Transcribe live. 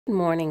Good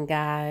morning,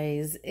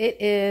 guys.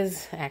 It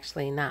is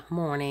actually not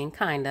morning,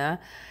 kinda.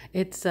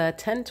 It's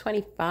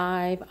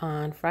 10:25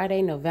 on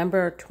Friday,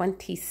 November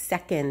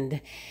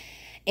 22nd.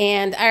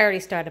 And I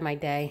already started my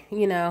day.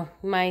 You know,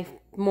 my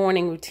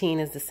morning routine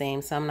is the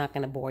same, so I'm not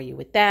going to bore you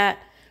with that.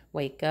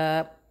 Wake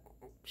up,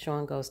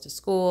 Sean goes to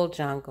school,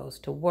 John goes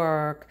to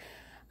work.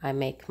 I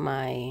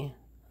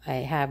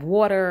have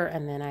water,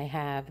 and then I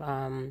have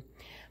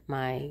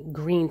my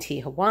green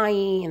tea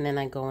Hawaii, and then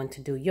I go in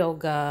to do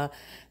yoga.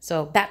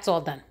 So that's all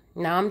done.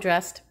 Now I'm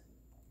dressed.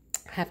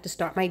 I have to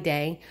start my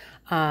day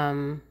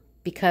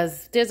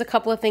because there's a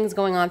couple of things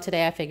going on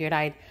today. I figured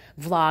I'd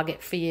vlog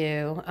it for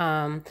you.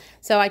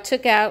 So I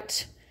took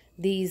out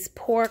these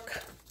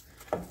pork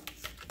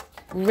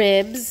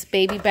ribs,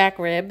 baby back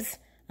ribs.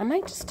 I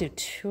might just do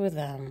 2 of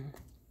them.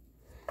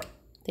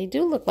 They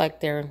do look like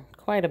they're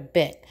quite a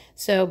bit.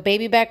 So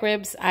baby back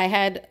ribs, I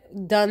had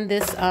done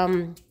this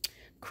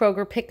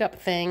Kroger pickup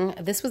thing.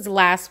 This was the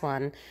last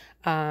one.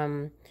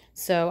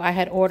 So I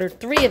had ordered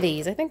 3 of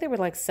these. I think they were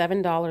like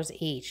 $7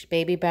 each.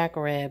 Baby back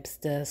ribs,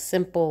 the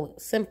simple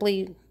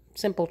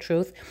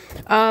truth.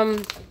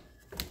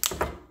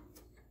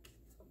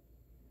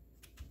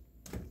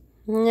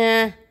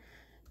 Nah,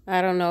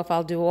 I don't know if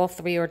I'll do all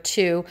 3 or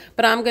 2,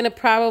 but I'm going to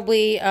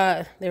probably,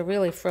 they're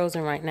really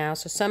frozen right now.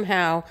 So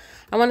somehow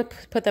I want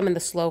to put them in the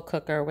slow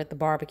cooker with the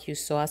barbecue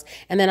sauce,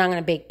 and then I'm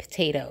going to bake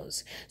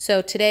potatoes.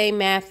 So today,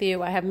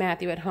 I have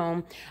Matthew at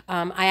home.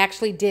 I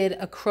actually did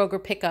a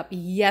Kroger pickup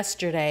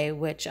yesterday,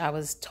 which I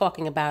was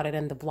talking about it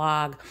in the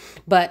vlog,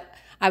 but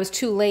I was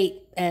too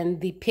late, and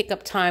the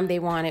pickup time they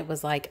wanted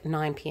was like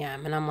 9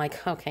 p.m. And I'm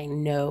like, okay,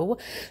 no.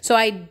 So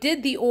I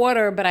did the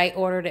order, but I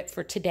ordered it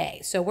for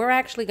today. So we're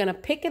actually going to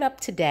pick it up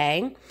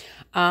today,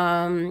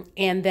 and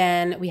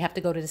then we have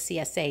to go to the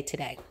CSA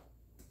today.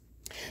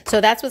 So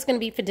that's what's going to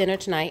be for dinner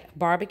tonight.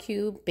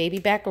 Barbecue baby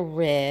back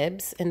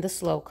ribs in the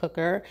slow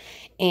cooker,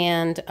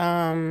 and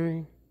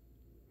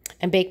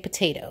baked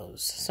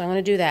potatoes. So I'm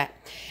going to do that.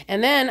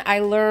 And then I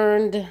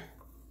learned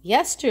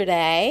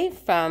yesterday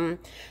from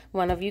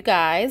one of you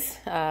guys,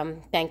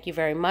 thank you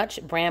very much,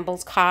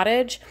 Bramble's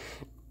Cottage,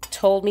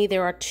 told me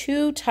there are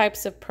 2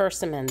 types of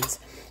persimmons.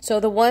 So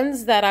the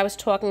ones that I was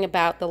talking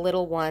about, the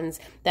little ones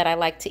that I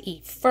like to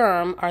eat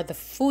firm, are the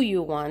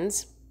fuyu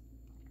ones.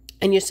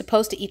 And you're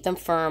supposed to eat them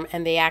firm,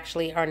 and they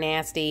actually are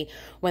nasty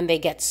when they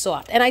get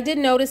soft. And I did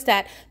notice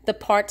that the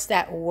parts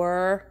that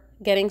were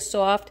getting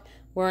soft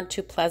weren't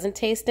too pleasant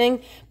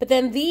tasting. But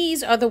then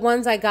these are the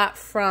ones I got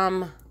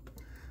from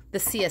the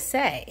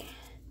CSA,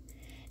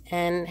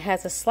 and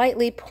has a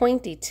slightly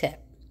pointy tip.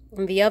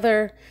 And the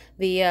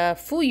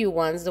fuyu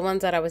ones, the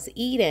ones that I was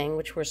eating,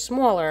 which were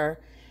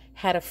smaller,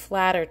 had a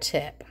flatter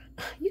tip.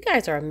 You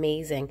guys are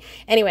amazing.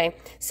 Anyway,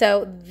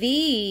 so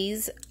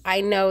these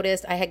I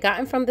noticed I had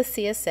gotten from the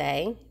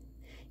CSA.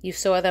 You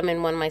saw them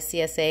in one of my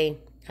CSA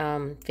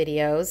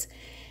videos.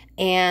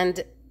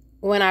 And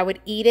when I would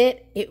eat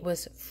it, it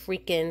was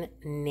freaking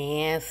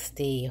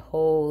nasty.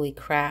 Holy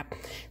crap.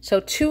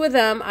 So 2 of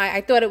them, I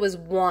thought it was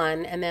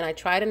one, and then I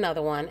tried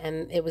another one,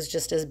 and it was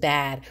just as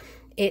bad.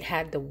 It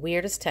had the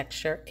weirdest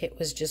texture. It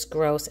was just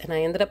gross, and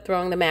I ended up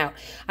throwing them out.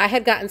 I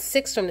had gotten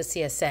 6 from the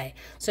CSA.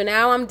 So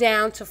now I'm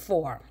down to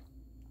 4.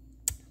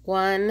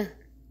 1,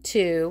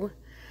 2,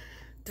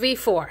 3,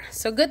 4.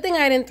 So good thing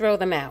I didn't throw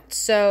them out.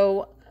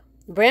 So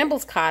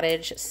Bramble's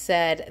Cottage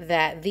said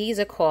that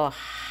these are called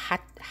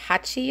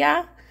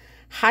hachia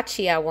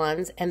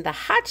ones, and the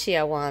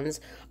hachia ones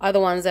are the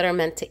ones that are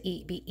meant to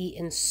be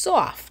eaten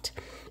soft,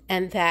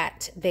 and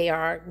that they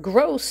are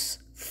gross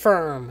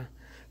firm.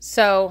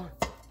 So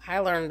I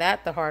learned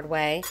that the hard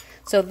way.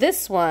 So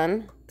this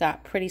one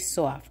got pretty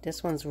soft.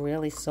 This one's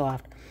really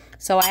soft.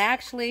 So I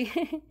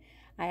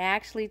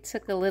actually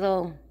took a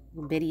little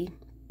bitty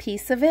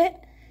piece of it.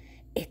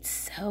 It's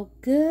so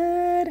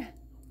good.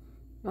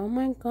 Oh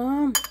my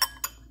God.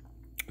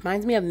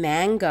 Reminds me of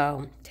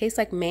mango. Tastes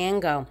like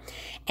mango.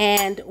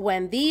 And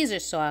when these are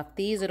soft,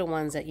 these are the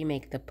ones that you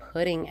make the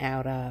pudding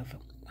out of,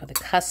 or the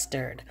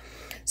custard.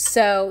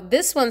 So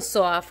this one's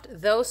soft.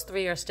 Those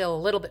 3 are still a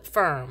little bit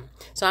firm.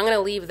 So I'm going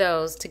to leave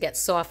those to get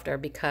softer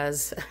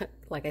because,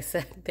 like I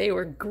said, they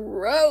were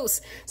gross.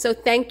 So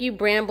thank you,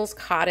 Bramble's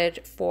Cottage,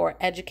 for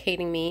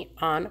educating me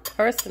on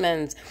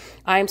persimmons.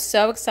 I'm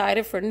so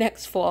excited for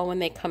next fall when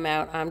they come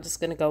out. I'm just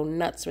going to go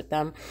nuts with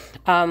them.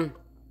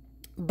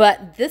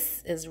 But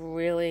this is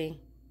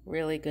really,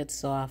 really good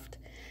soft,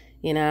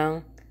 you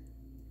know.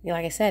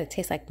 Like I said, it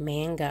tastes like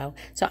mango.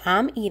 So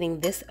I'm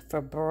eating this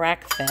for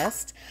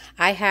breakfast.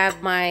 I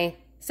have my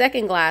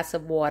second glass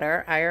of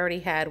water. I already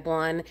had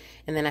one,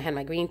 and then I had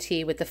my green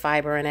tea with the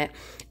fiber in it.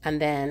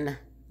 And then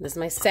this is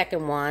my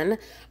second one.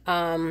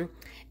 And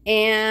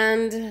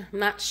I'm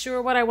not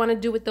sure what I want to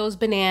do with those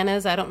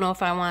bananas. I don't know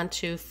if I want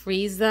to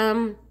freeze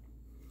them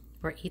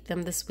or eat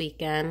them this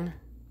weekend.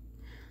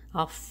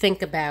 I'll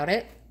think about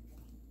it.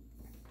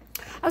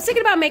 I was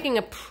thinking about making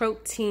a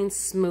protein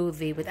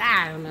smoothie with,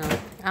 I don't know,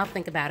 I'll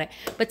think about it.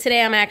 But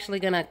today I'm actually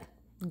going to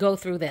go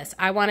through this.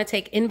 I want to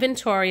take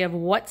inventory of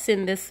what's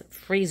in this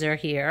freezer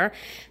here,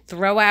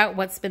 throw out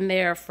what's been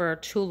there for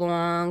too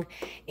long,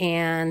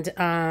 and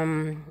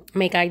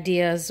make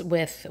ideas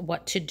with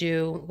what to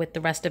do with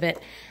the rest of it.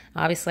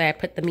 Obviously, I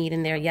put the meat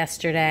in there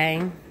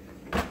yesterday.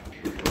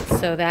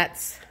 So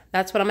that's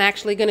what I'm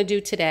actually going to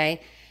do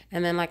today.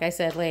 And then, like I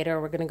said,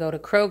 later, we're going to go to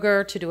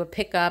Kroger to do a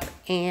pickup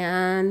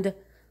and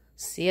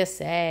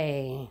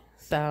CSA.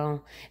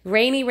 So,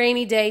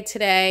 rainy day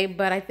today,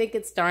 but I think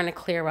it's starting to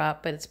clear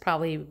up, but it's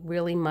probably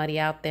really muddy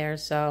out there,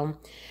 so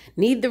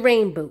need the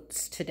rain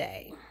boots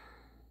today.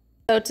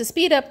 So to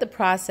speed up the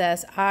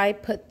process, I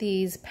put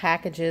these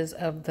packages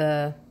of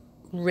the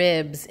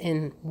ribs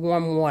in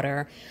warm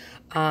water.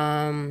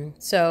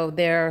 So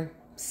they're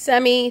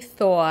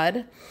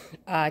semi-thawed.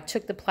 I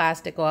took the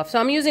plastic off. So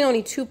I'm using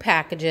only 2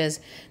 packages.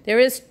 There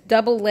is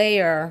double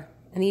layer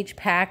in each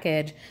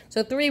package,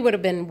 so 3 would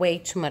have been way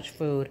too much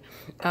food.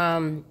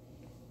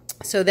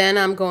 So then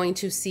I'm going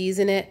to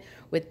season it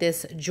with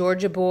this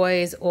Georgia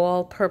Boys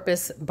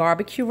all-purpose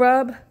barbecue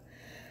rub.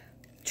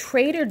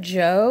 Trader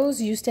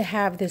Joe's used to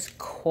have this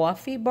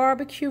coffee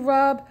barbecue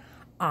rub.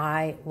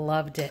 I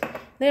loved it.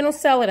 They don't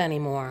sell it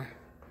anymore.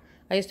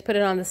 I used to put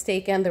it on the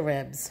steak and the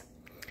ribs.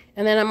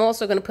 And then I'm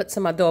also going to put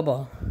some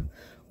adobo,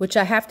 which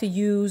I have to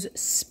use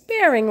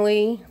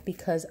sparingly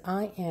because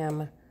I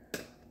am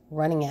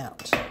running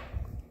out.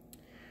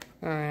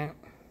 All right.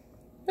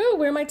 Oh,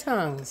 where are my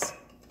tongs?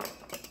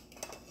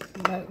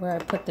 Right where I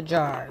put the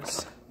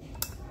jars.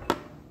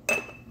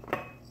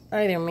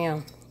 Ay, Dios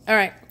mío. All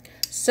right,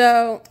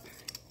 so,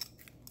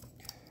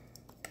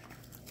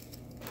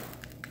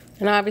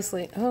 and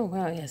obviously, oh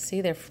wow, yeah,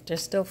 see, they're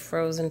still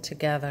frozen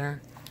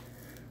together.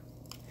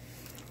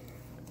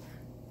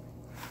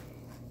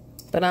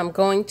 But I'm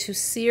going to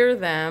sear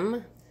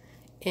them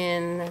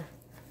in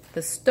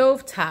the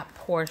stovetop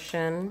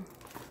portion.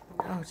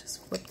 Oh,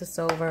 just flip this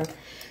over.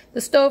 The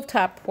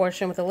stovetop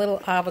portion with a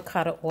little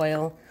avocado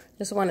oil.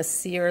 Just want to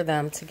sear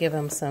them to give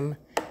them some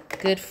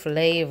good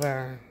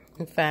flavor.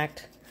 In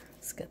fact,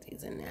 let's get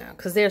these in now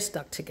because they're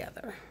stuck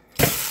together.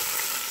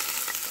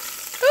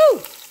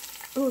 Ooh!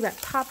 Ooh,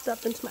 that popped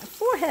up into my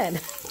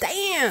forehead.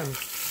 Damn!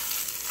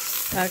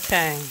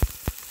 Okay.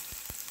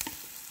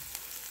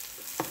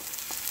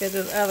 Get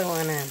this other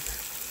one in.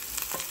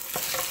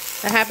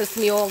 That happens to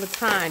me all the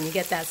time. You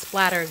get that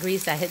splatter of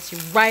grease that hits you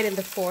right in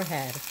the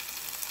forehead.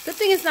 Good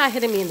thing it's not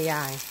hitting me in the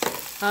eye.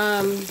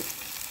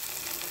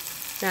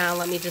 Now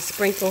let me just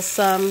sprinkle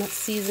some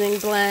seasoning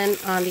blend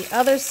on the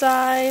other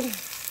side.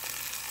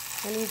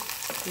 I need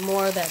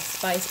more of that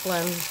spice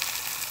blend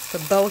for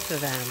both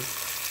of them.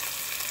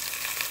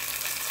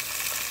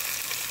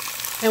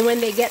 And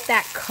when they get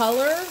that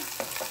color,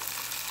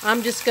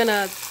 I'm just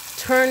gonna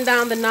turn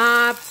down the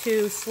knob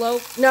to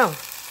slow. No,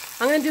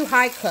 I'm gonna do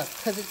high cook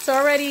because it's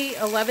already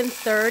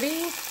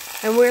 11:30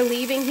 and we're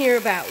leaving here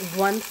about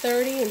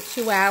 1:30 in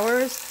 2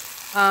 hours.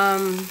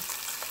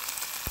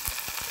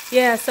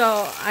 Yeah,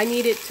 so I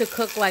need it to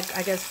cook like,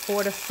 I guess,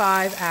 4 to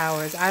 5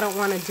 hours. I don't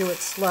want to do it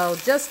slow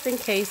just in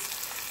case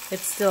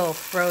it's still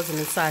frozen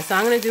inside. So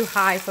I'm going to do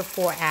high for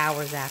 4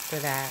 hours after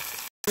that.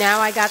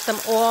 Now I got them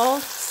all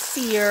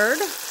seared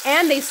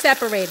and they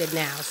separated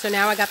now. So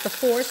now I got the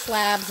 4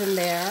 slabs in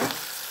there.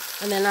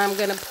 And then I'm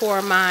going to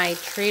pour my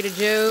Trader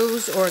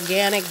Joe's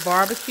organic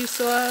barbecue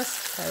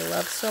sauce I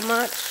love so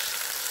much.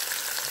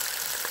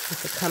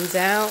 If it comes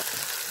out,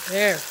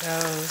 there it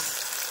goes.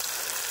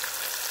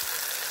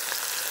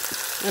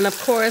 And of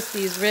course,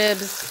 these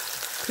ribs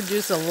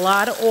produce a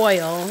lot of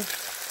oil,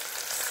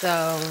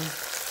 so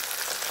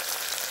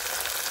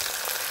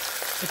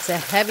it's a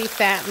heavy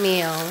fat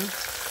meal.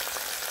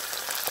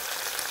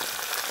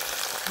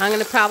 I'm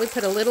going to probably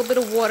put a little bit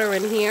of water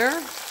in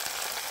here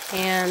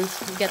and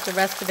get the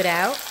rest of it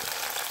out.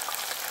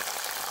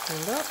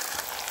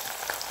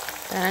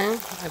 And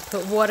I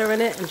put water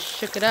in it and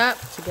shook it up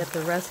to get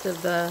the rest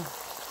of the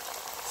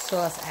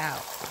sauce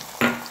out.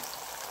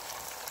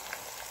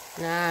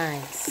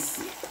 Nice.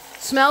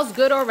 Smells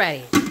good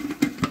already.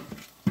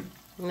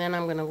 And then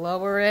I'm going to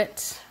lower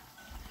it.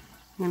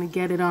 I'm going to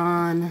get it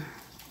on.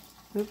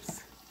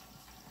 Oops.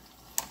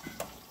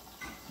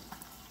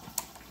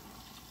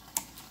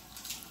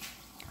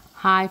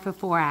 High for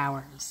 4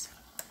 hours.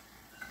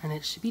 And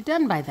it should be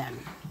done by then.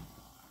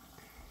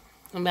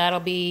 And that'll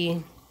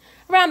be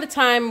around the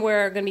time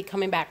we're going to be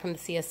coming back from the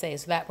CSA.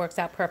 So that works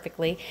out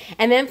perfectly.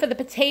 And then for the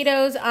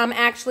potatoes, I'm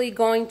actually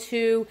going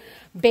to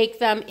bake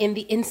them in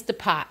the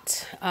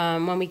Instapot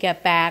when we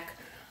get back.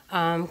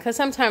 Because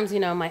sometimes, you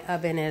know, my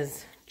oven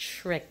is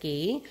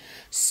tricky.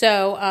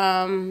 So,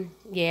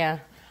 yeah.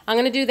 I'm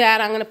going to do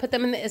that. I'm going to put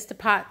them in the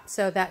Instapot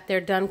so that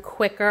they're done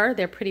quicker.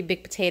 They're pretty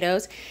big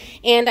potatoes.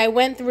 And I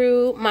went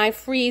through my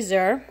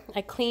freezer.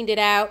 I cleaned it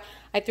out.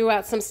 I threw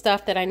out some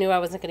stuff that I knew I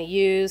wasn't going to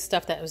use,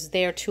 stuff that was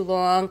there too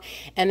long.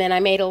 And then I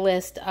made a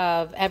list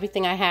of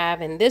everything I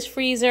have in this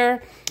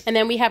freezer. And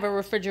then we have a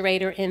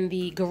refrigerator in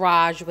the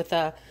garage with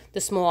the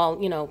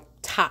small, you know,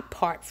 top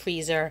part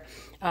freezer.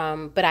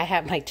 But I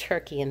have my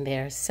turkey in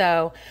there.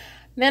 So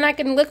Then I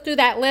can look through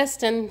that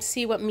list and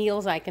see what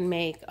meals I can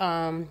make,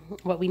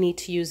 what we need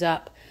to use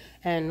up,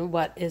 and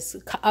what is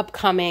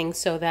upcoming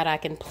so that I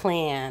can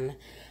plan.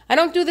 I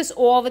don't do this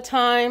all the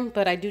time,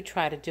 but I do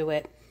try to do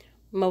it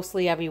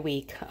mostly every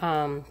week.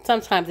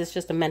 Sometimes it's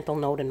just a mental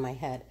note in my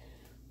head.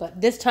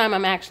 But this time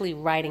I'm actually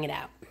writing it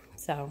out.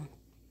 So,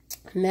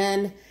 and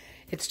then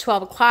it's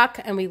 12 o'clock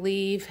and we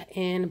leave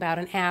in about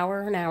an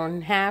hour and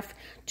a half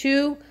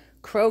to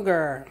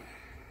Kroger.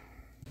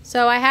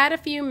 So I had a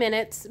few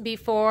minutes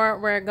before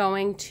we're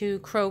going to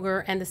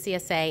Kroger and the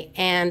CSA,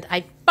 and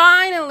I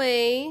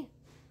finally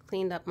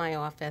cleaned up my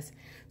office.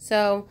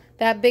 So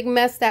that big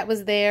mess that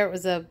was there, it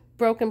was a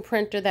broken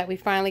printer that we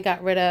finally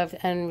got rid of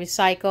and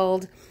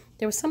recycled.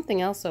 There was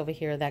something else over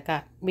here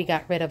that we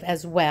got rid of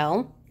as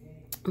well.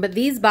 But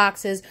these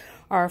boxes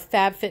are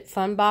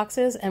FabFitFun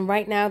boxes, and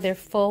right now they're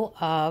full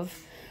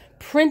of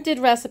printed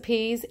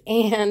recipes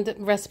and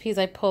recipes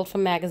I pulled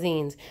from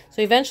magazines.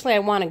 So eventually I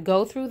want to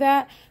go through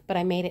that, but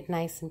I made it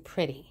nice and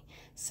pretty.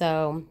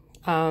 So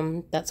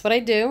that's what I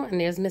do.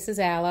 And there's Mrs.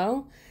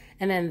 Aloe.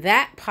 And then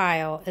that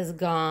pile is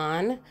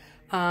gone.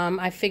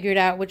 I figured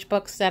out which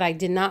books that I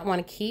did not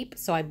want to keep,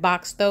 so I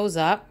boxed those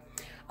up.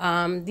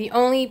 The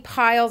only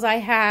piles I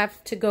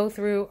have to go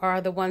through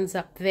are the ones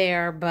up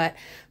there, but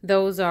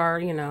those are,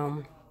 you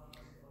know,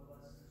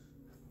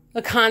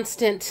 a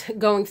constant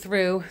going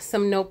through.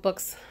 Some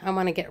notebooks I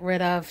want to get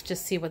rid of,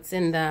 just see what's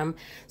in them.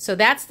 So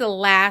that's the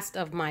last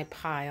of my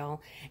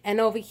pile. And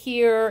over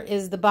here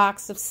is the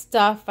box of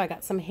stuff. I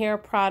got some hair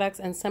products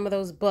and some of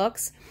those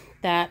books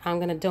that I'm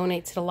going to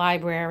donate to the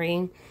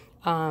library.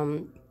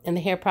 And the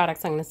hair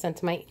products I'm going to send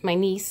to my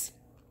niece.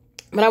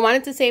 But I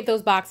wanted to save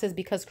those boxes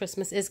because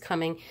Christmas is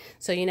coming,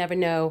 so you never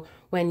know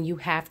when you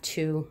have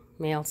to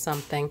mail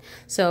something.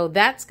 So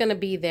that's going to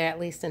be there at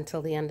least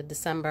until the end of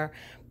December.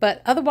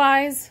 But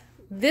otherwise,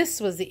 this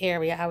was the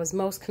area I was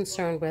most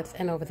concerned with,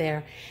 and over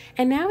there.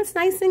 And now it's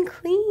nice and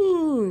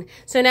clean.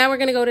 So now we're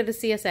going to go to the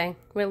CSA.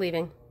 We're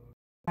leaving.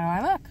 How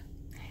do I look?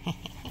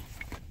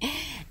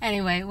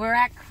 Anyway, we're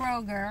at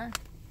Kroger.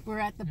 We're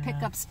at the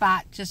pickup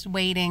spot just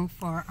waiting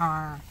for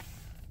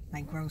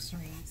my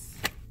groceries.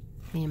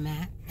 Me and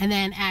Matt. And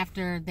then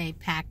after they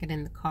pack it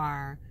in the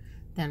car,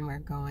 then we're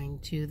going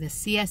to the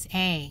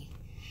CSA.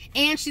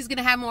 And she's going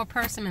to have more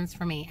persimmons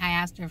for me. I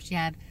asked her if she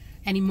had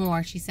any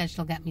more. She said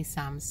she'll get me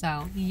some.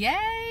 So,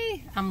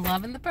 yay! I'm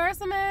loving the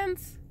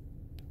persimmons.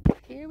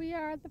 Here we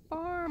are at the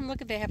farm. Look,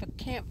 they have a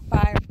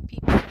campfire for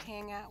people to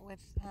hang out with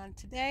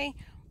today.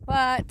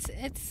 But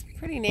it's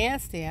pretty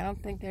nasty. I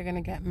don't think they're going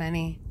to get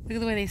many. Look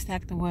at the way they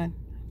stack the wood.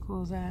 How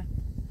cool is that?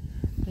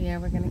 So yeah,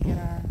 we're going to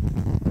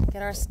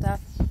get our stuff.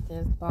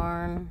 There's the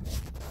barn.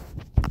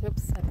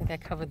 Oops, I think I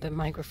covered the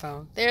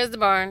microphone. There's the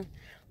barn.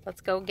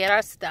 Let's go get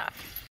our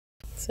stuff.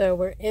 So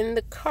we're in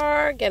the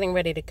car getting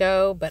ready to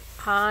go, but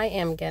I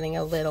am getting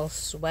a little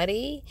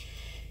sweaty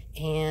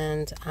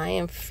and I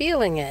am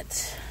feeling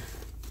it.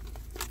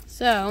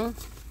 So,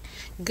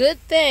 good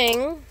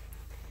thing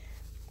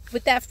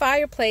with that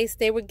fireplace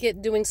they were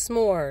doing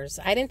s'mores.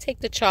 I didn't take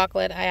the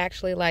chocolate. I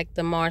actually like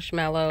the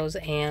marshmallows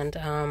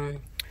and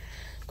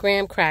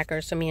graham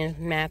crackers, so me and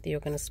Matthew are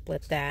going to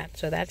split that.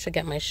 So that should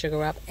get my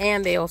sugar up.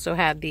 And they also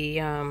had the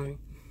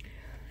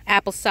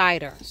apple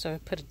cider, so I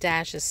put a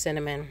dash of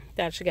cinnamon.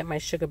 That should get my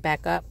sugar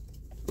back up.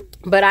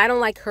 But I don't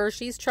like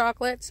Hershey's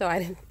chocolate, so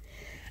I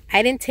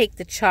didn't take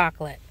the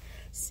chocolate.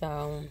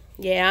 So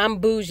yeah, I'm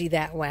bougie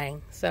that way.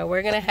 So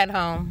we're going to head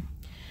home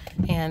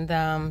and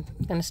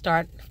going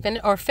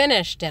to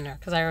finish dinner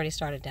because I already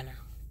started dinner.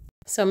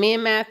 So me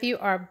and Matthew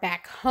are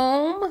back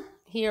home.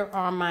 Here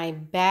are my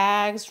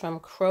bags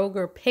from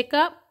Kroger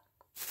pickup.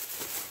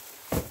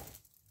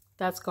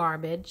 That's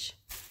garbage.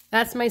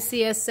 That's my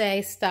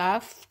CSA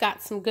stuff.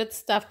 Got some good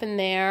stuff in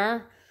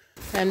there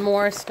and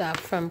more stuff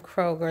from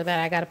Kroger that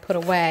I got to put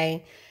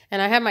away.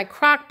 And I have my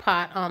crock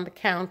pot on the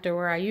counter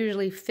where I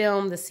usually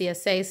film the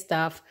CSA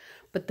stuff.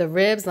 But the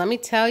ribs, let me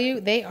tell you,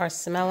 they are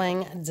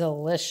smelling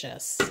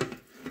delicious.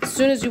 As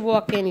soon as you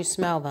walk in, you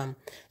smell them.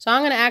 So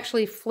I'm going to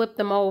actually flip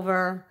them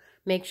over,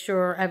 make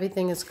sure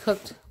everything is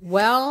cooked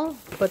well,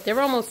 but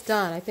they're almost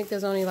done. I think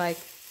there's only like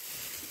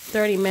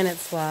 30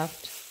 minutes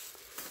left.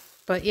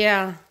 But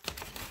yeah,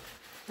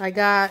 I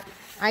got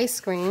ice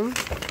cream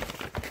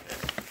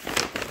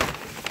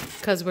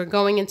because we're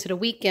going into the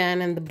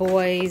weekend and the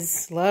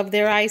boys love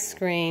their ice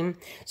cream.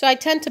 So I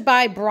tend to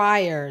buy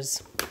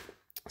Breyers.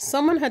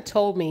 Someone had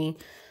told me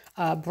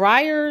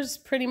Breyers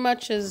pretty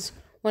much is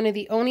one of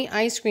the only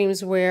ice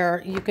creams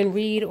where you can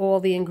read all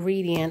the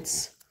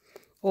ingredients.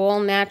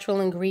 All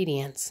natural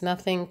ingredients,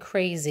 nothing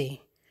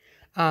crazy.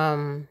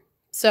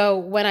 So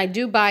when I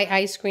do buy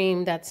ice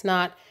cream that's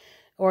not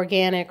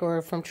organic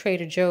or from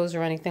Trader Joe's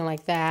or anything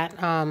like that,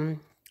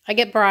 I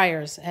get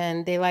Breyers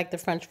and they like the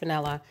French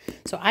vanilla.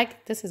 So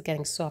this is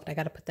getting soft. I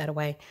got to put that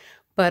away.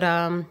 But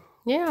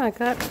yeah,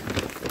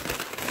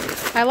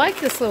 I like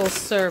this little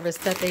service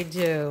that they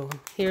do.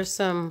 Here's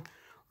some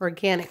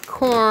organic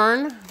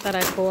corn that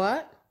I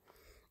bought.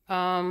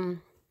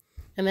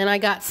 And then I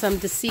got some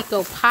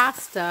DeSico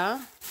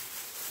pasta.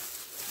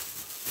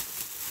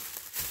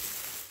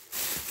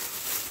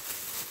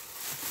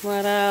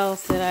 What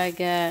else did I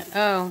get?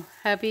 Oh,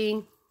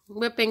 heavy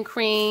whipping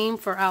cream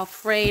for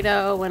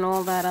Alfredo and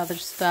all that other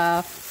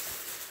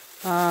stuff.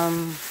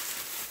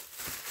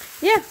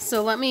 Yeah,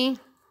 so let me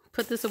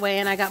put this away.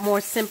 And I got more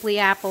Simply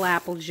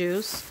apple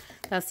juice.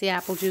 That's the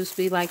apple juice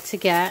we like to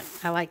get.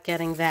 I like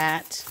getting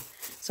that.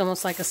 It's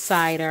almost like a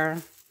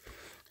cider.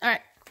 All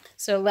right,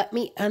 so let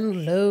me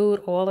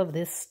unload all of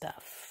this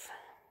stuff.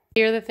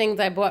 Here are the things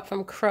I bought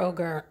from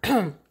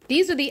Kroger.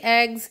 These are the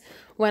eggs.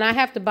 When I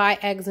have to buy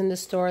eggs in the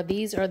store,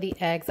 these are the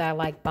eggs I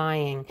like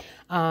buying.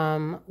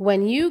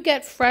 When you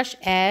get fresh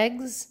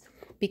eggs,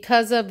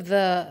 because of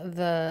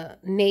the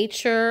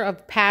nature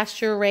of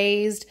pasture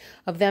raised,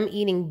 of them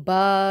eating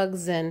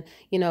bugs and,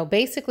 you know,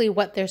 basically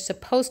what they're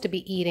supposed to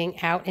be eating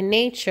out in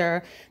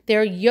nature,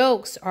 their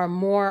yolks are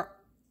more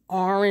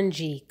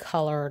orangey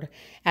colored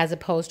as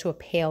opposed to a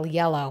pale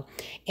yellow.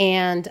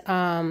 And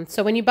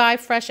so when you buy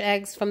fresh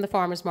eggs from the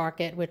farmer's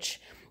market,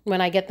 which when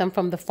I get them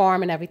from the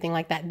farm and everything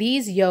like that,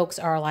 these yolks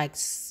are like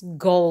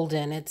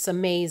golden. It's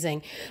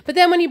amazing. But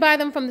then when you buy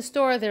them from the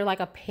store, they're like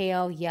a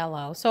pale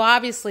yellow. So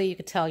obviously you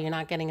could tell you're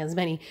not getting as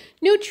many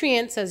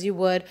nutrients as you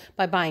would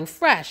by buying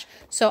fresh.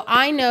 So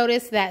I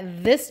noticed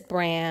that this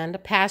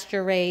brand,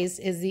 Pasture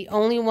Raised, is the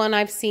only one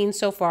I've seen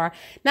so far.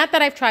 Not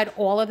that I've tried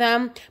all of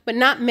them, but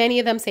not many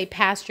of them say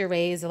pasture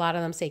raised. A lot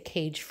of them say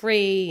cage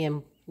free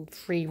and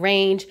free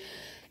range.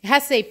 It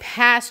has to say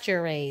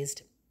pasture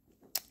raised.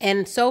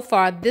 And so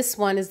far, this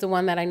one is the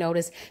one that I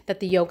noticed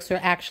that the yolks are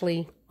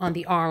actually on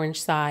the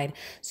orange side.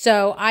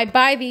 So I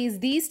buy these.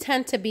 These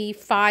tend to be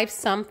 $5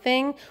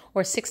 something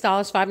or $6,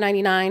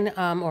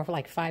 $5.99, or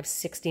like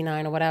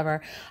 $5.69 or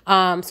whatever.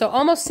 So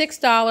almost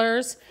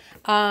 $6,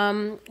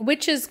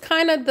 which is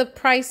kind of the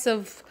price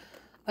of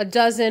a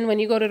dozen when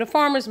you go to the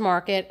farmer's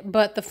market.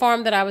 But the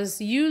farm that I was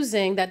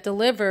using that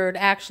delivered,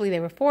 actually they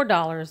were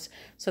 $4.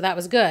 So that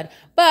was good.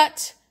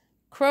 But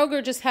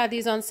Kroger just had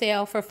these on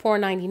sale for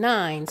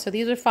 $4.99. So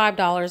these are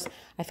 $5.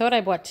 I thought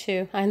I bought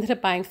 2. I ended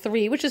up buying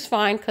 3, which is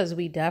fine because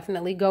we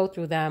definitely go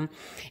through them.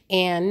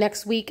 And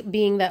next week,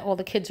 being that all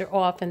the kids are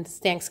off and it's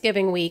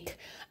Thanksgiving week,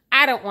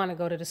 I don't want to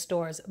go to the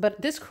stores.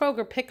 But this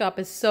Kroger pickup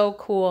is so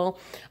cool,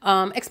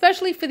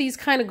 especially for these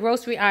kind of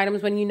grocery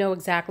items when you know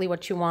exactly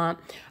what you want.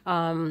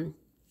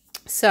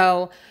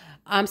 So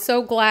I'm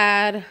so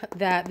glad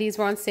that these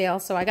were on sale.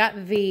 So I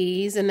got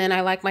these, and then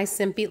I like my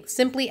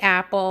Simply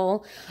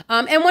Apple.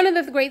 And one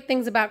of the great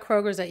things about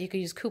Kroger is that you could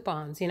use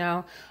coupons, you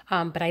know,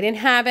 but I didn't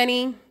have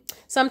any.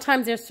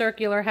 Sometimes their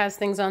circular has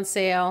things on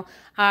sale.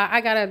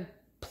 I got to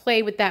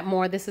play with that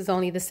more. This is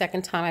only the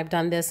second time I've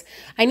done this.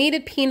 I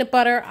needed peanut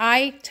butter.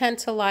 I tend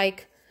to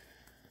like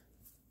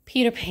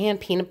Peter Pan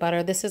peanut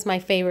butter. This is my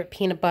favorite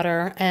peanut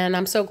butter, and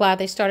I'm so glad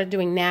they started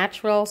doing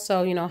natural.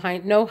 So, you know,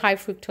 no high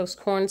fructose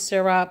corn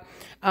syrup.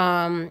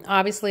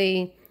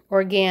 Obviously,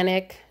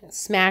 organic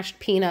smashed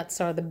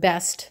peanuts are the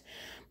best.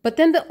 But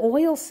then the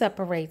oil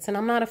separates, and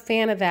I'm not a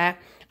fan of that.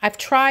 I've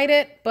tried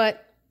it,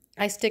 but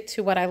I stick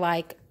to what I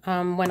like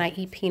when I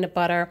eat peanut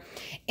butter.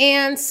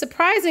 And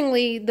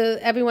surprisingly,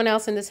 everyone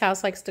else in this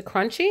house likes the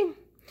crunchy.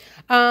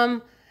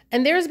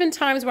 And there's been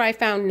times where I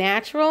found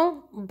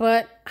natural,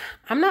 but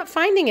I'm not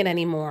finding it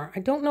anymore. I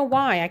don't know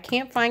why. I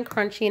can't find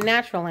crunchy and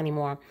natural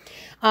anymore.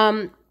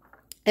 And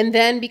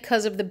then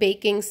because of the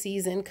baking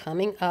season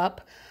coming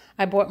up,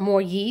 I bought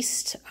more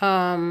yeast,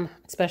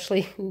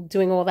 especially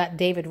doing all that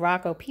David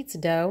Rocco pizza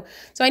dough.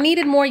 So I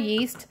needed more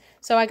yeast.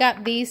 So I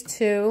got these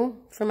 2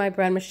 for my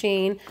bread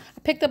machine. I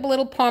picked up a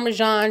little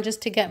Parmesan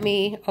just to get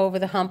me over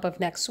the hump of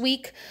next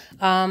week,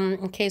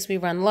 in case we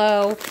run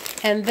low.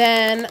 And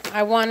then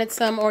I wanted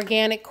some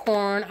organic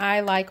corn. I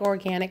like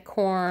organic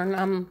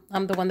corn.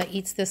 I'm the one that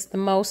eats this the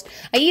most.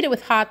 I eat it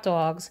with hot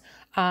dogs.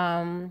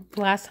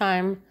 Last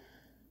time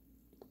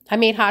I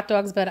made hot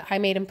dogs, but I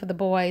made them for the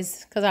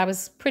boys because I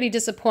was pretty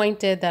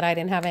disappointed that I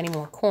didn't have any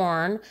more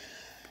corn.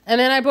 And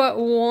then I bought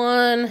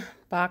 1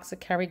 box of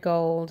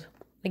Kerrygold.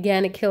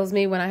 Again, it kills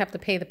me when I have to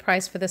pay the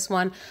price for this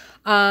one.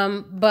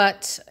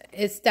 But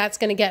that's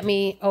going to get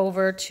me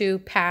over to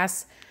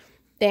past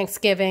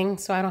Thanksgiving,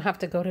 so I don't have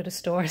to go to the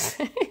stores.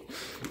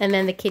 And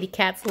then the kitty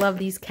cats love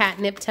these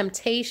catnip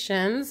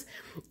temptations.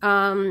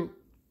 And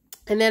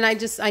then I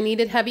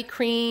needed heavy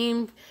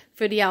cream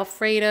for the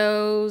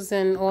Alfredos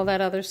and all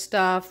that other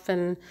stuff,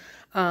 and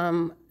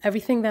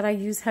everything that I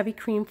use heavy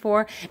cream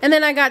for. And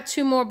then I got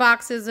 2 more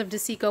boxes of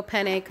Desico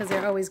penne because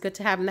they're always good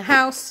to have in the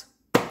house.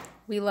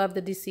 We love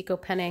the Desico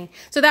penne.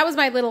 So that was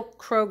my little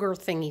Kroger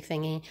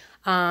thingy.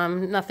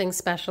 Nothing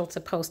special to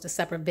post a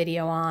separate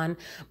video on.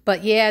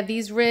 But yeah,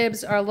 these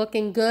ribs are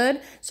looking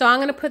good. So I'm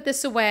going to put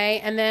this away,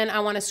 and then I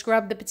want to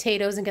scrub the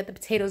potatoes and get the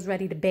potatoes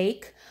ready to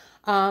bake.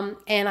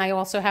 And I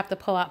also have to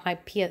pull out my my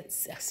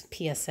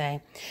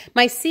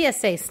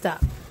CSA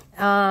stuff.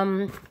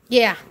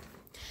 Yeah,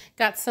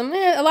 got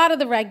a lot of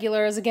the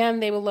regulars.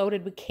 Again, they were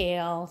loaded with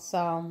kale.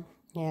 So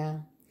yeah.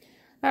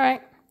 All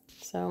right.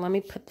 So let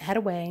me put that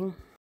away.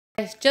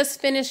 I just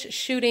finished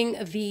shooting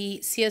the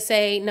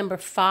CSA number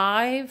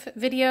 5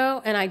 video,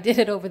 and I did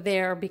it over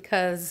there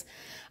because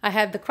I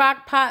had the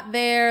crock pot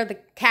there. The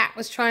cat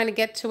was trying to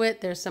get to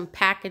it. There's some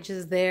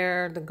packages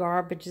there. The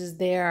garbage is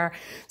there.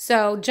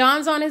 So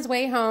John's on his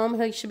way home.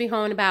 He should be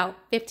home in about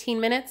 15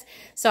 minutes.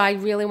 So I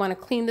really want to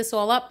clean this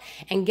all up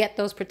and get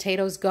those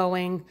potatoes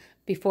going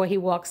before he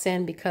walks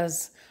in,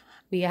 because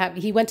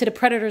he went to the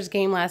Predators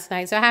game last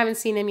night. So I haven't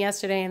seen him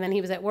yesterday, and then he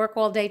was at work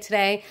all day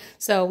today.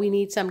 So we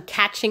need some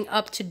catching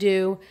up to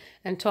do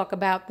and talk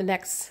about the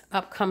next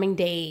upcoming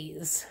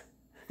days.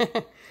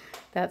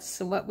 That's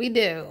what we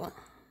do.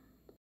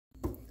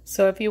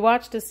 So if you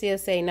watch the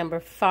CSA number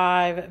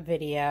 5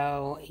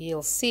 video,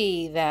 you'll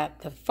see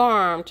that the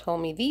farm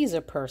told me these are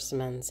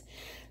persimmons.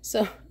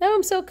 So now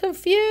I'm so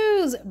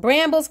confused.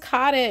 Bramble's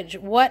Cottage.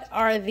 What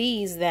are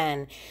these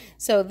then?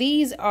 So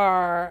these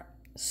are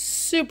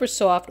super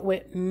soft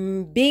with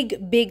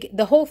big,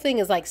 the whole thing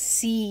is like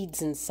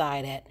seeds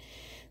inside it.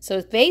 So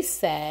they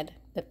said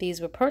that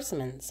these were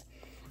persimmons.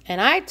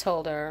 And I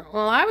told her,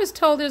 well, I was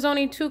told there's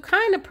only 2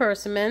 kind of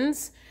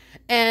persimmons.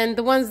 And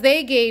the ones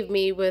they gave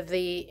me were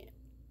the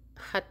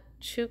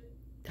hachia.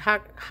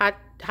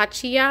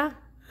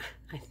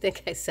 I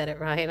think I said it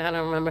right. I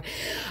don't remember.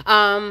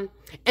 And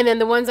then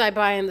the ones I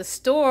buy in the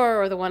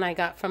store, or the one I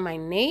got from my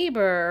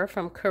neighbor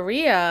from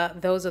Korea,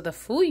 those are the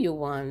fuyu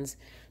ones.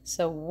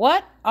 So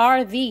what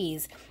are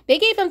these? They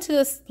gave them to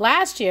us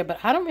last year, but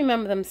I don't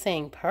remember them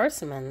saying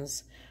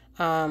persimmons.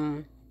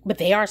 But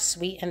they are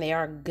sweet and they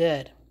are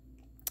good,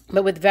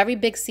 but with very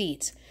big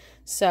seeds.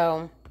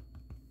 So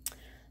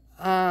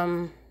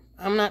I'm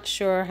not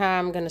sure how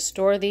I'm going to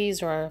store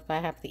these, or if I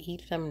have to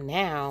eat them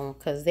now,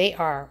 because they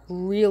are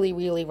really,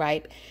 really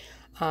ripe.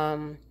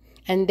 And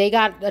they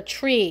got a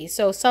tree.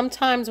 So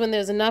sometimes when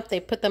there's enough, they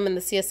put them in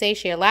the CSA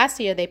share. Last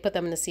year, they put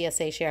them in the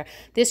CSA share.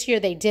 This year,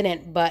 they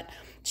didn't, but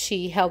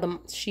she held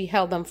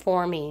them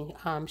for me.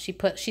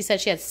 She said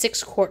she had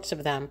 6 quarts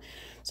of them.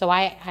 So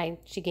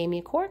she gave me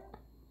a quart.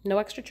 No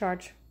extra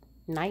charge.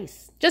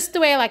 Nice. Just the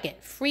way I like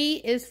it.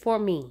 Free is for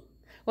me.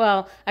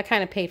 Well, I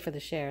kind of paid for the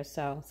share,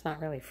 so it's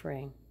not really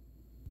free.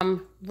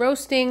 I'm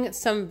roasting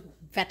some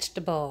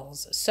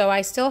vegetables. So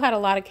I still had a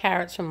lot of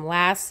carrots from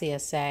last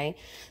CSA.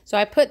 So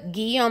I put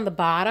ghee on the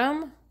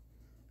bottom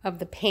of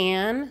the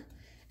pan,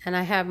 and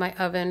I have my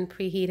oven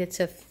preheated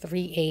to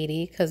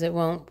 380 because it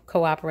won't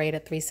cooperate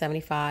at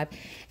 375.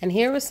 And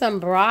here was some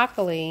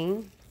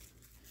broccoli.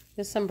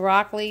 There's some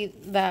broccoli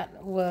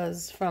that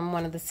was from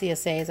one of the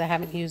CSAs. I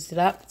haven't used it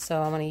up,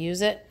 so I'm going to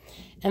use it.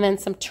 And then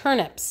some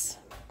turnips.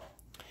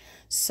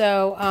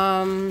 So,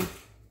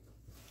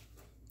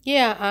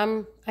 yeah,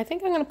 I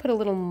think I'm going to put a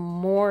little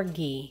more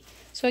ghee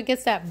so it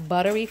gets that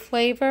buttery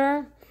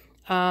flavor.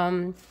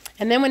 And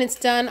then when it's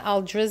done,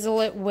 I'll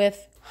drizzle it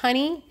with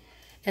honey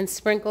and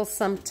sprinkle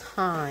some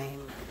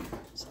thyme.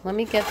 So let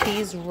me get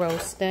these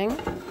roasting.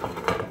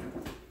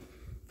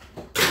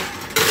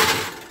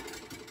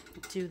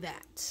 Do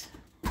that.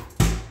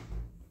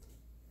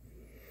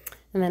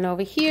 And then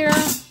over here,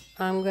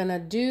 I'm going to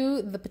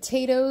do the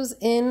potatoes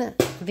in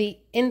the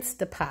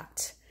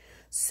Instapot.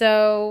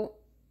 So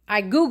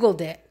I Googled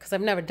it because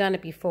I've never done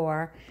it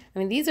before. I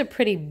mean, these are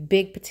pretty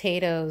big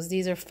potatoes.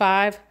 These are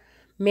 5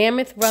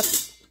 mammoth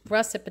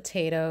russet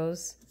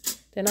potatoes.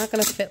 They're not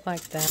going to fit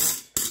like that.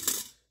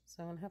 So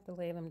I'm going to have to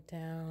lay them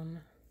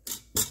down.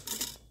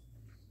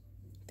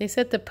 They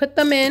said to put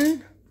them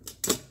in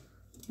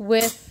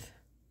with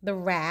the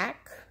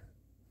rack.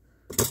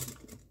 I'm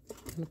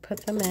going to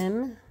put them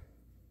in.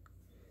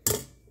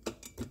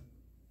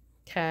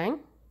 Okay.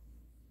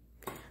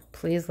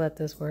 Please let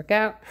this work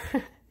out.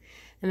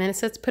 And then it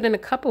says put in a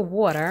cup of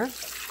water.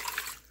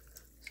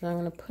 So I'm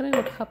going to put in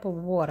a cup of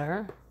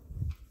water.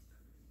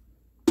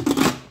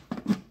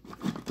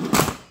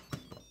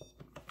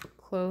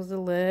 Close the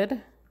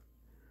lid.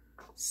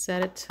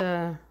 Set it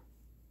to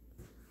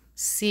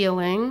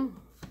sealing.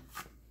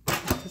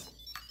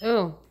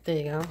 Oh, there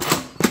you go.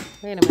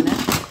 Wait a minute.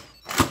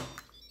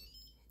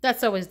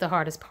 That's always the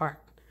hardest part.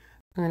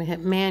 I'm going to hit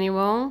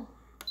manual.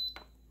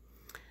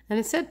 And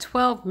it said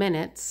 12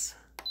 minutes.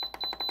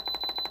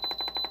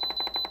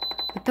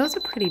 But those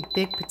are pretty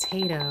big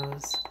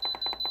potatoes.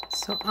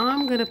 So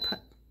I'm going to put...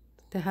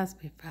 There has to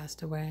be a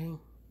faster way.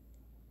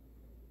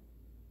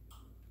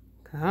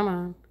 Come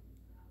on.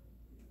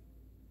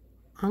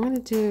 I'm going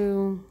to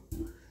do...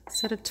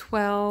 Instead of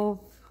 12...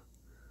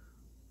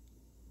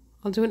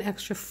 I'll do an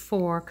extra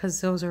 4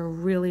 because those are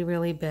really,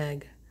 really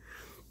big.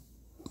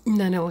 And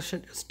then it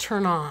should just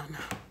turn on.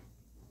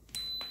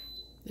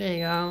 There you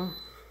go.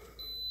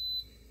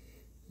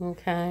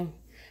 Okay.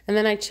 And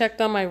then I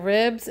checked on my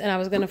ribs and I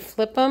was going to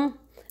flip them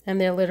and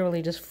they're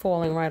literally just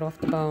falling right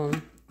off the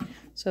bone.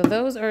 So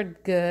those are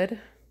good.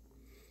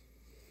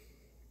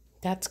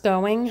 That's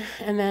going.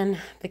 And then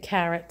the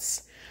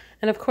carrots.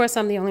 And of course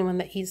I'm the only one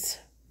that eats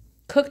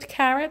cooked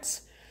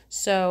carrots.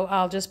 So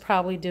I'll just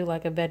probably do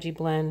like a veggie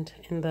blend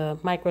in the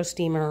micro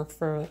steamer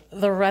for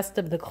the rest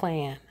of the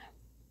clan.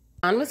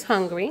 John was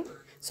hungry.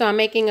 So I'm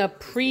making a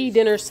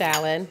pre-dinner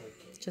salad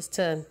just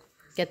to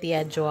get the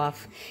edge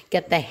off,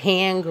 get the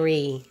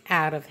hangry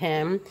out of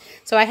him.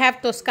 So I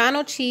have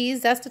Toscano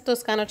cheese. That's the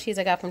Toscano cheese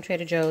I got from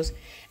Trader Joe's.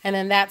 And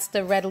then that's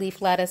the red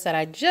leaf lettuce that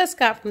I just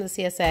got from the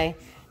CSA,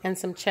 and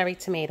some cherry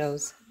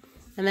tomatoes.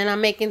 And then I'm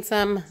making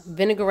some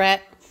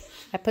vinaigrette.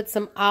 I put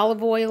some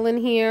olive oil in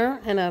here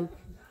and a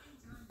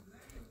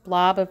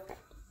blob of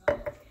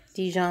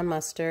Dijon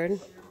mustard.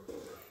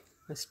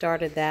 I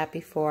started that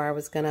before.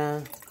 I'm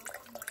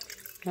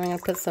gonna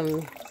put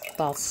some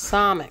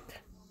balsamic.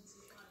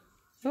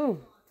 Oh,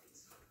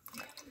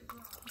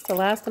 it's the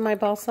last of my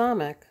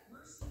balsamic.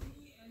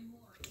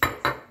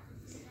 I'm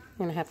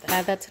gonna have to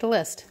add that to the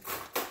list.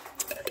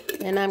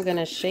 And I'm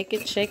gonna shake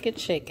it, shake it,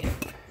 shake it.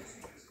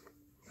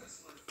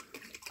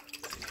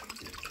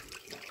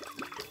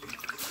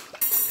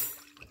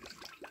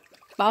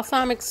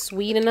 Balsamic's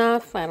sweet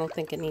enough. I don't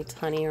think it needs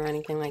honey or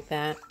anything like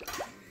that.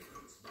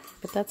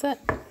 But that's it.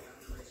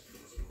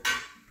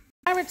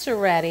 Carrots are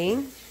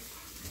ready.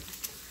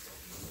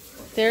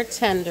 They're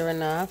tender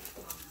enough.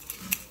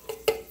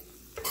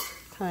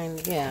 Kind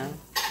of, yeah.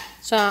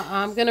 So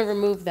I'm going to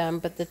remove them,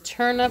 but the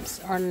turnips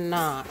are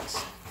not.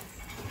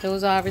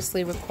 Those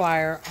obviously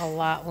require a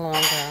lot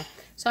longer.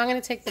 So I'm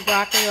going to take the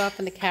broccoli off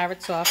and the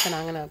carrots off, and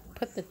I'm going to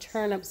put the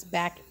turnips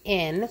back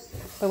in.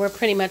 But we're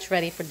pretty much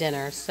ready for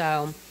dinner,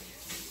 so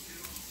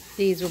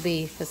these will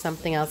be for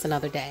something else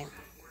another day.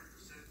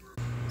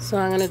 So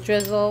I'm going to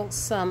drizzle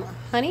some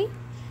honey,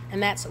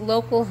 and that's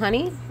local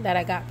honey that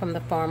I got from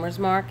the farmer's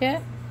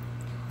market.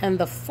 And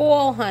the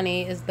fall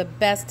honey is the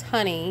best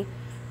honey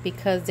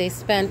because they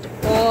spent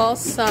all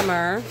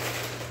summer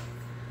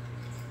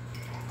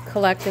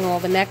collecting all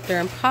the nectar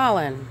and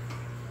pollen.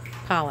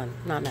 Pollen,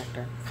 not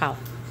nectar, pollen.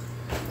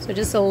 So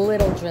just a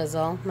little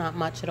drizzle, not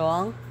much at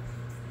all.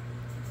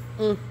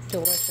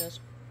 Delicious.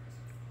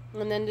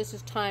 And then this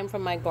is thyme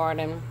from my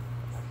garden.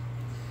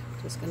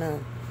 Just gonna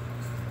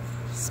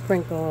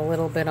sprinkle a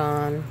little bit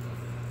on.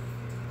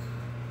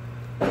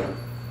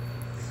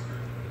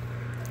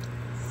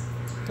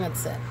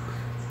 That's it.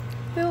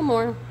 A little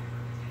more.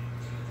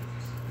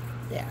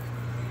 Yeah.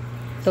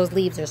 Those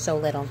leaves are so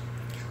little.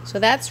 So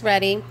that's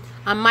ready.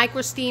 I'm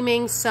micro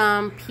steaming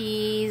some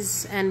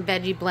peas and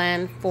veggie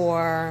blend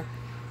for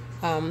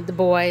the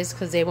boys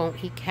because they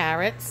won't eat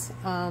carrots.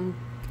 And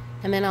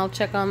then I'll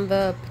check on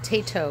the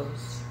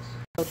potatoes.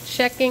 So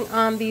checking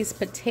on these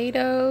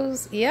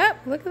potatoes.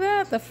 Yep, look at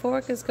that. The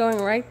fork is going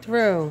right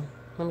through.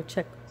 Let me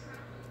check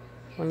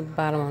one of the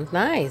bottom ones.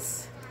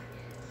 Nice.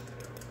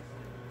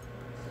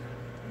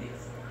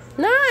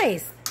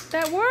 Nice.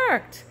 That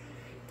worked.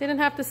 Didn't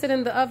have to sit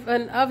in the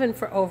oven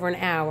for over an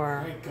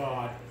hour. Thank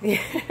God.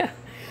 Yeah.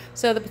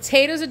 So the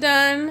potatoes are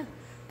done.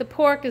 The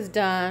pork is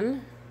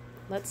done.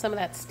 Let some of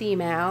that steam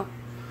out.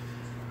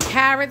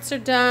 Carrots are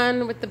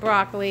done with the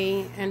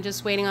broccoli and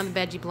just waiting on the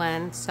veggie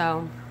blend.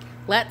 So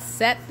let's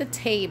set the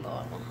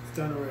table. It's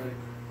done already.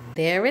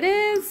 There it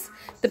is.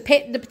 The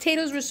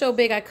potatoes were so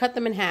big I cut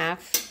them in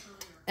half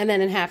and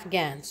then in half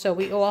again. So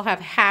we all have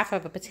half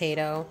of a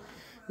potato.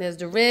 There's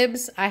the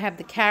ribs. I have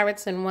the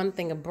carrots and one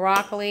thing of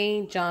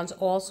broccoli. John's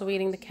also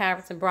eating the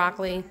carrots and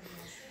broccoli.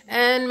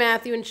 And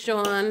Matthew and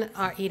Sean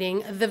are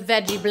eating the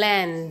veggie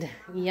blend.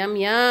 Yum,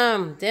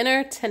 yum.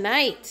 Dinner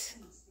tonight.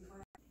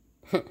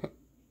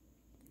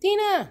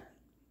 Dina.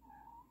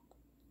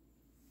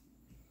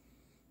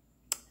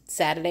 It's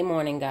Saturday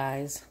morning,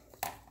 guys.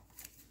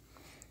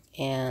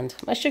 And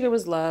my sugar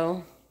was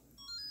low.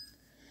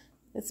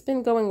 It's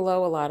been going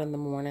low a lot in the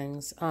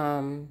mornings.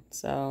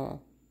 So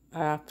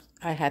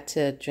I had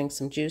to drink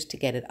some juice to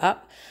get it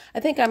up. I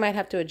think I might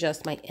have to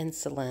adjust my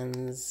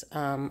insulins.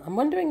 I'm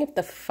wondering if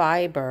the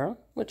fiber,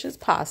 which is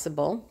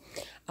possible,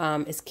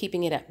 is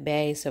keeping it at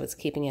bay, so it's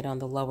keeping it on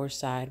the lower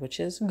side, which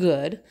is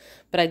good.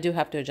 But I do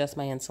have to adjust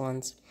my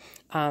insulins.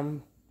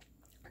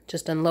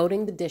 Just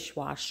unloading the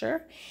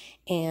dishwasher,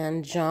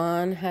 and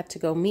John had to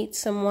go meet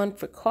someone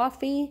for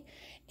coffee,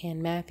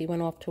 and Matthew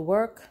went off to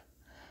work.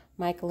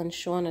 Michael and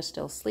Sean are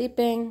still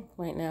sleeping.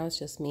 Right now it's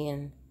just me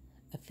and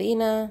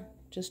Athena,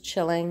 just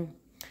chilling,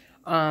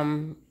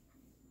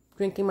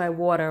 drinking my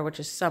water, which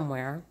is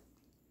somewhere.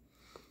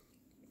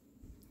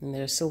 And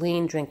there's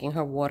Celine drinking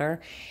her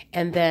water.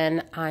 And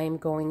then I'm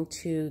going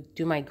to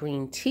do my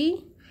green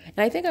tea. And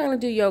I think I'm going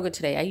to do yoga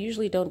today. I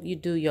usually don't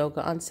do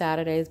yoga on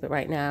Saturdays, but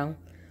right now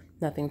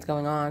nothing's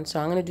going on. So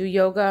I'm going to do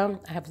yoga.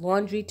 I have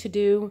laundry to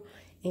do.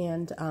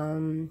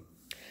 And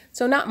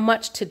so not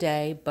much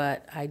today,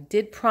 but I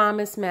did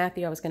promise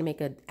Matthew I was going to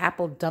make an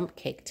apple dump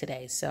cake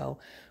today. So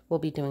we'll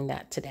be doing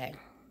that today.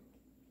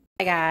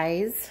 Hi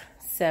guys,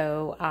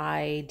 so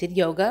I did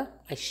yoga,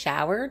 I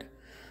showered,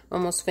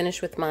 almost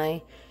finished with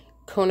my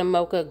Kona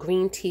Mocha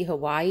Green Tea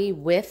Hawaii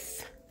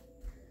with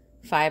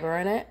fiber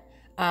in it.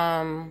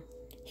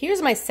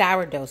 Here's my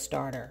sourdough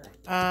starter.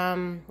 I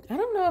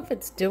don't know if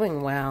it's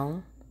doing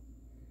well.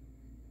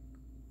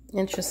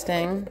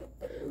 Interesting.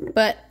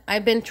 But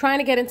I've been trying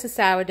to get into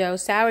sourdough.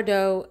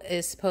 Sourdough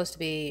is supposed to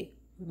be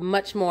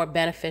much more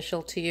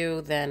beneficial to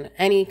you than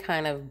any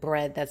kind of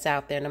bread that's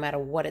out there, no matter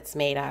what it's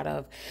made out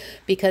of,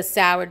 because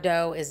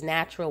sourdough is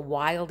natural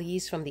wild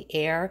yeast from the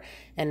air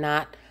and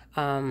not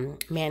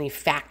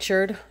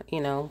manufactured,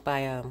 by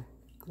a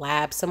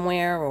lab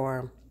somewhere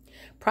or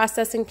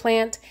processing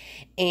plant.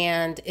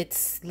 And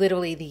it's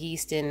literally the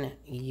yeast in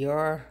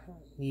your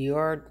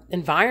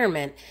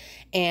environment,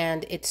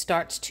 and it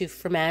starts to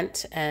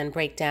ferment and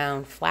break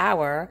down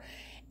flour,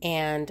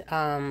 and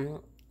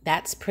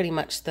that's pretty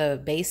much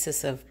the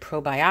basis of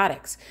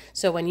probiotics.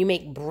 So when you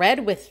make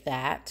bread with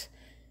that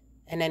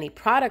and any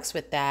products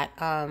with that,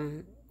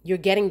 you're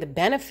getting the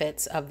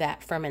benefits of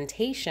that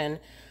fermentation,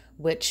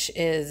 which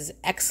is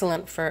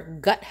excellent for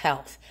gut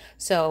health.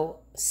 So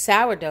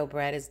sourdough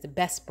bread is the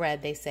best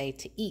bread, they say,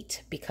 to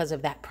eat because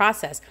of that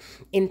process.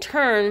 In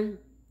turn,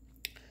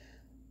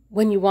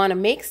 when you want to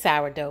make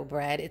sourdough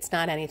bread, it's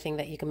not anything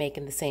that you can make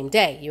in the same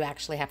day. You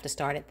actually have to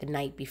start it the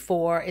night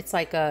before. It's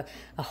like a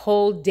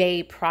whole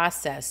day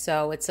process.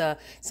 So it's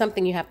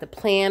something you have to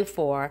plan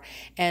for.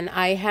 And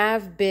I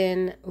have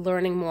been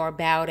learning more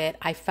about it.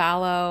 I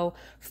follow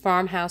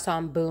Farmhouse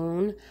on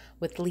Boone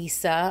with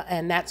Lisa,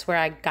 and that's where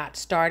I got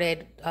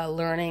started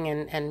learning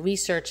and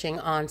researching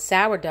on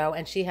sourdough.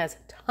 And she has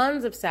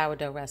tons of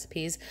sourdough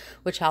recipes,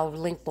 which I'll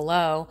link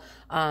below.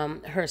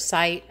 Her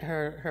site,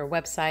 her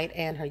website,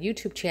 and her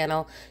YouTube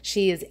channel.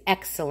 She is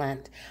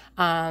excellent.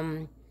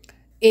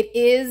 It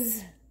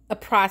is a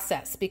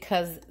process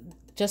because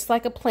just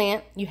like a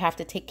plant, you have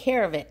to take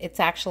care of it. It's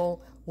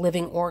actual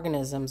living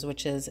organisms,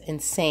 which is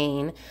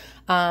insane.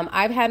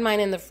 I've had mine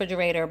in the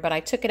refrigerator, but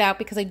I took it out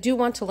because I do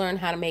want to learn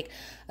how to make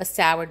a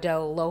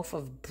sourdough loaf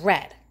of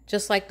bread,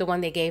 just like the one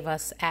they gave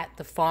us at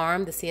the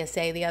farm, the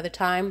CSA, the other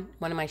time,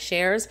 one of my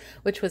shares,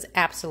 which was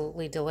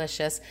absolutely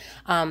delicious.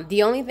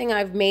 The only thing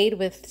I've made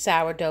with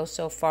sourdough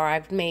so far,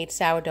 I've made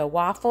sourdough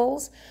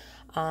waffles,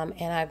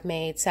 and I've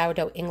made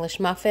sourdough English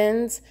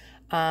muffins,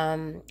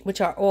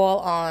 which are all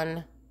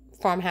on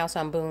Farmhouse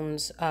on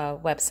Boone's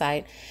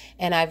website.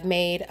 And I've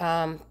made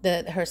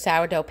her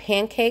sourdough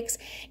pancakes,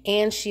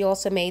 and she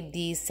also made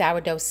these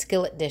sourdough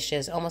skillet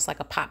dishes, almost like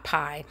a pot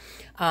pie,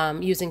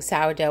 using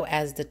sourdough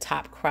as the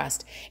top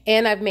crust.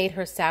 And I've made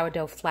her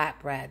sourdough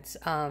flatbreads,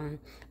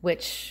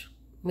 which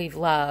we've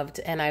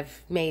loved, and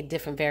I've made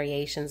different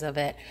variations of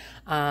it.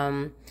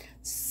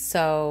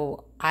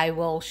 So I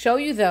will show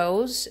you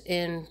those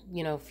in,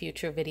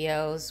 future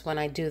videos when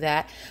I do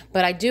that.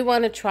 But I do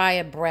want to try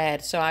a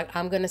bread. So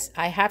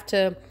I have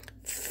to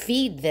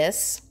feed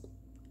this,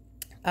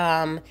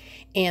 and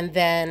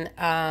then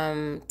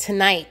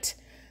tonight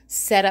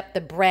set up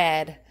the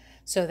bread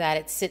so that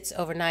it sits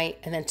overnight,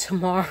 and then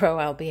tomorrow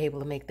I'll be able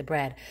to make the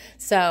bread.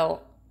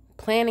 So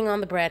planning on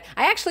the bread.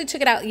 I actually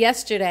took it out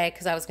yesterday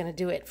because I was going to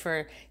do it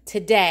for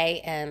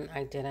today, and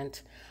I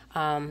didn't.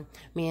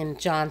 Me and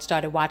John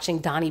started watching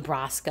Donnie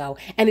Brasco,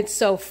 and it's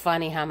so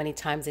funny how many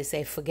times they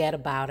say forget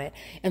about it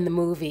in the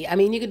movie. I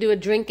mean, you could do a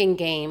drinking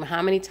game,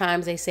 how many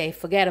times they say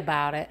forget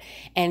about it,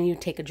 and you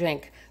take a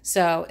drink.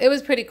 So it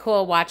was pretty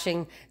cool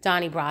watching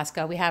Donnie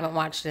Brasco. We haven't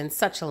watched it in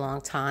such a long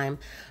time,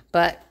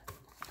 but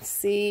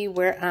see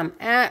where I'm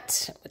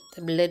at with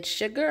the blood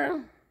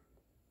sugar.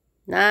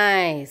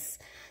 Nice.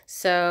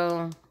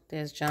 So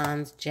there's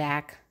John's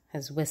Jack,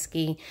 his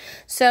whiskey.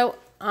 So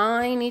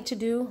I need to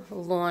do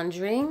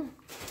laundry.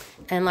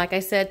 And like I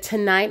said,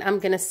 tonight I'm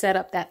going to set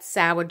up that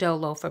sourdough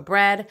loaf of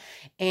bread.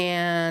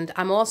 And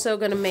I'm also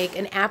going to make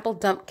an apple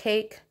dump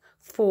cake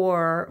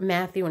for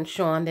Matthew and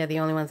Sean. They're the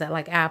only ones that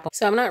like apple.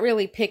 So I'm not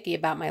really picky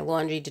about my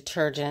laundry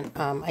detergent.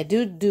 I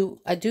do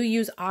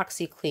use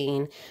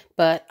OxyClean,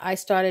 but I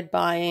started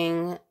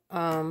buying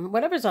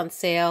whatever's on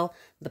sale,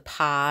 the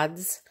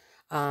pods.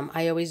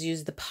 I always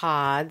use the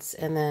pods,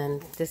 and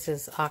then this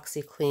is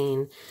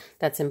OxyClean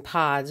that's in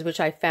pods, which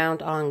I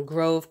found on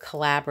Grove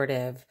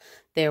Collaborative,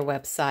 their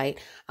website.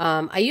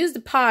 I use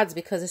the pods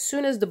because as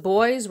soon as the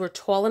boys were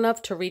tall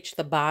enough to reach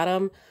the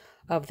bottom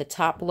of the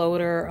top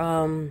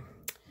loader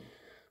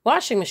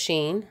washing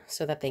machine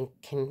so that they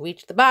can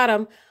reach the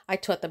bottom, I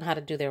taught them how to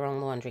do their own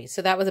laundry.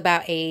 So that was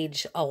about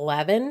age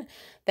 11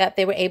 that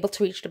they were able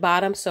to reach the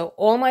bottom. So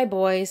all my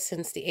boys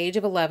since the age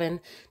of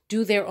 11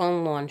 do their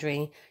own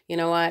laundry. You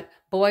know what?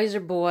 Boys are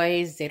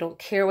boys. They don't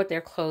care what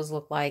their clothes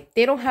look like.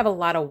 They don't have a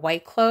lot of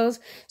white clothes,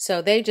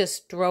 so they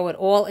just throw it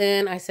all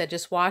in. I said,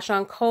 just wash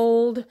on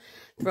cold,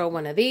 throw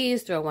one of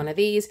these, throw one of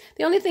these.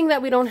 The only thing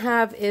that we don't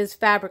have is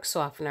fabric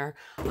softener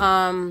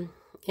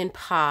in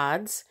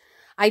pods.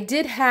 I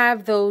did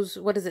have those,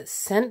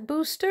 scent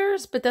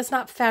boosters, but that's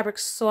not fabric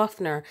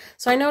softener.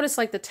 So I noticed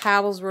like the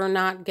towels were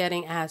not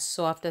getting as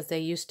soft as they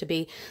used to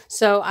be.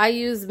 So I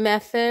use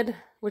Method,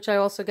 which I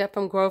also get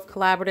from Grove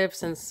Collaborative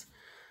since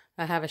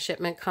I have a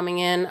shipment coming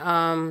in,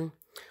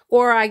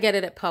 or I get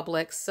it at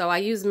Publix. So I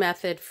use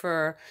Method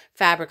for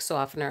fabric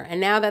softener. And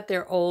now that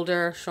they're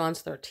older, Sean's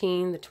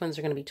 13, the twins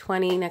are going to be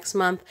 20 next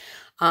month,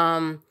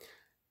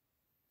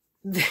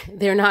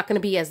 they're not going to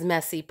be as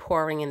messy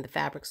pouring in the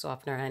fabric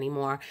softener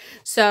anymore.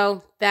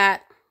 So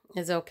that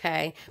is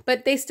okay.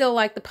 But they still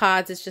like the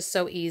pods. It's just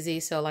so easy.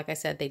 So like I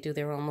said, they do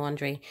their own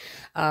laundry.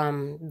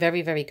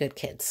 Very, very good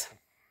kids.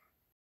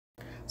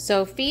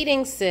 So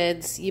feeding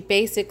Sid's,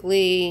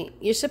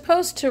 you're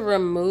supposed to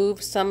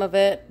remove some of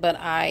it, but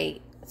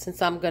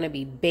since I'm going to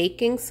be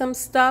baking some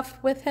stuff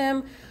with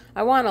him,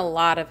 I want a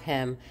lot of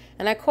him.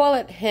 And I call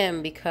it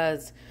him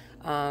because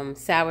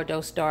sourdough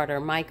starter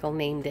Michael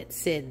named it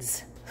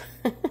Sid's.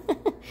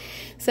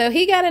 So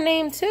he got a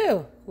name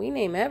too. We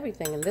name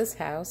everything in this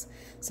house.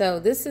 So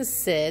this is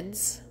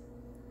Sid's.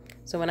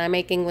 So when I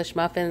make English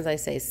muffins, I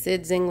say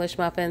Sid's English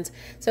muffins.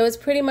 So it's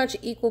pretty much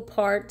equal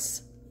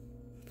parts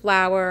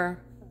flour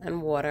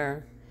and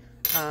water,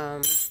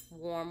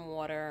 warm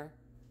water.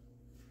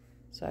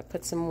 So I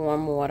put some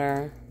warm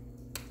water,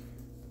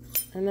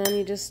 and then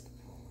you just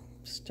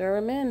stir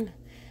him in,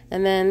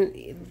 and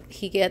then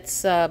he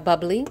gets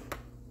bubbly.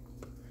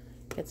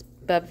 It's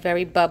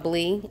very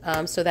bubbly,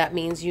 so that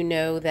means you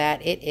know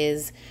that it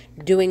is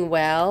doing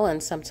well,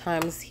 and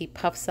sometimes he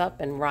puffs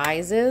up and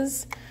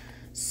rises.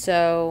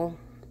 So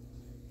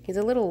he's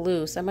a little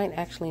loose. I might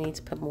actually need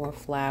to put more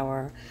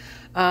flour.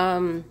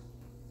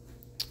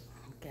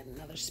 Get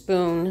another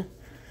spoon.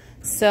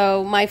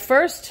 So my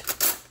first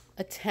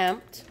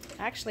attempt,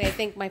 actually I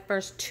think my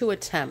first 2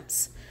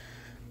 attempts,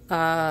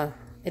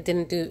 it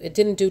didn't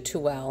do too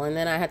well, and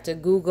then I had to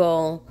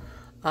Google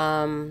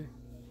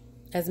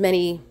as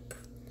many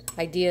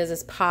ideas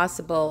as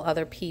possible,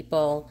 other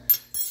people,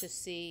 to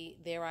see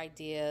their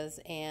ideas,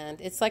 and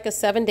it's like a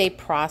 7-day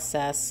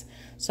process.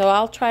 So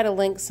I'll try to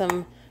link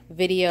some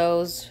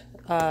videos,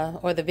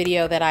 or the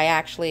video that I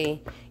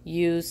actually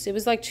used. It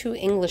was like 2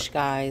 English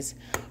guys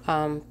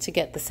to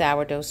get the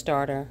sourdough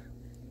starter.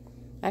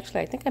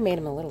 Actually, I think I made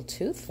him a little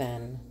too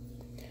thin.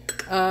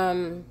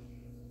 Come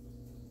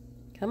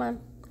on,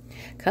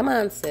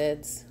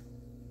 Sids,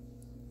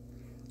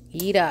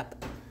 eat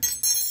up.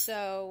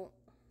 So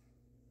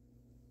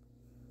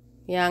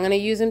yeah, I'm going to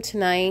use them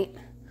tonight.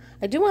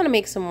 I do want to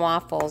make some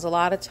waffles. A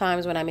lot of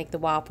times when I make the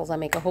waffles, I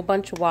make a whole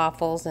bunch of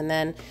waffles, and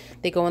then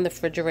they go in the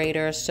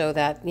refrigerator so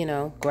that, you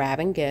know,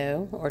 grab and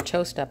go, or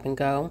toast up and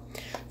go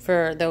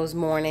for those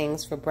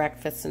mornings, for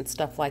breakfast and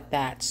stuff like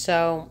that.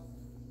 So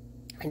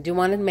I do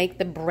want to make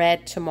the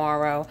bread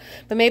tomorrow,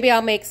 but maybe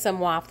I'll make some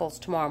waffles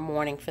tomorrow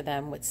morning for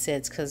them with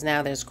Sid's, because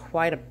now there's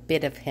quite a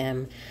bit of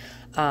him.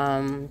 So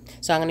I'm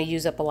going to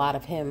use up a lot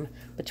of him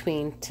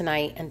between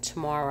tonight and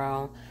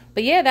tomorrow.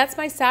 But yeah, that's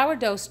my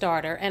sourdough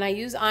starter. And I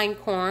use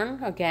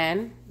einkorn,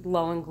 again,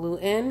 low in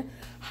gluten,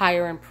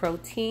 higher in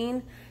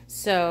protein.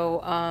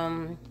 So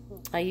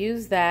I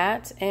use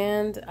that,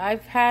 and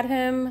I've had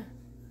him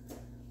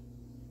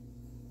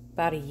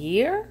about a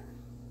year.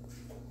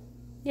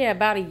 Yeah,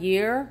 about a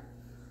year.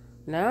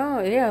 No,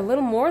 yeah, a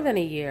little more than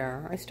a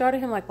year. I started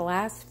him like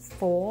last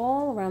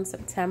fall, around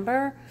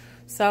September.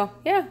 So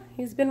yeah,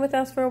 he's been with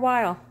us for a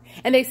while.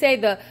 And they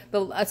say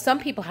some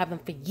people have them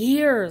for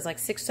years, like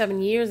 6,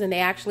 7 years, and they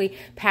actually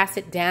pass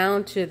it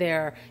down to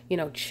their, you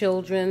know,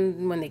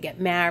 children when they get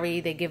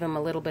married. They give them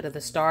a little bit of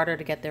the starter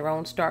to get their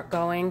own start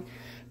going.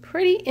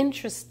 Pretty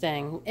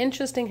interesting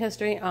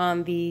history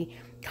on the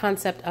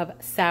concept of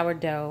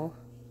sourdough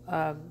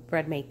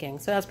bread making.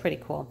 So that's pretty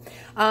cool.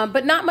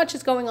 But not much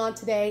is going on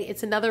today.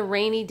 It's another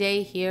rainy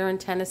day here in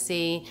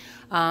Tennessee.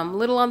 A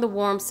little on the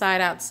warm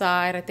side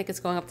outside. I think it's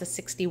going up to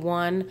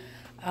 61.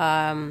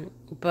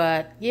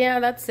 But yeah,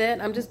 that's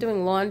it. I'm just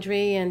doing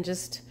laundry and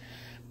just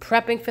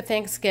prepping for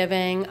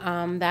Thanksgiving.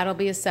 That'll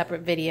be a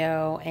separate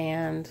video,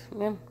 and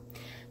yeah,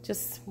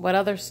 just what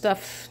other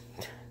stuff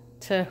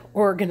to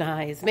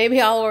organize. Maybe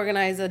I'll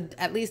organize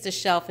at least a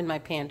shelf in my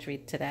pantry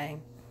today.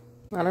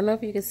 I don't know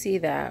if you can see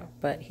that,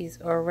 but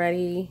he's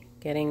already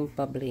getting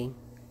bubbly.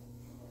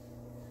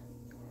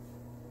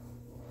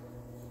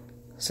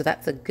 So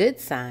that's a good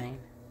sign.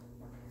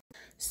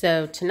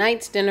 So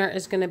tonight's dinner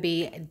is going to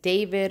be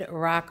David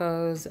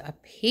Rocco's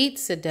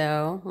pizza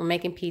dough. We're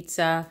making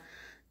pizza.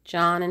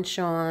 John and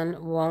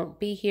Sean won't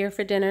be here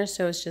for dinner,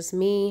 so it's just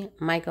me,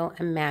 Michael,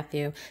 and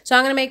Matthew. So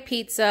I'm going to make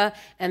pizza,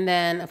 and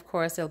then, of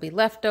course, there'll be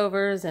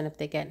leftovers, and if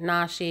they get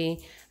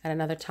nashi at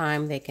another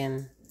time, they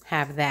can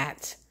have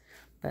that.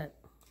 But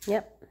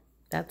yep,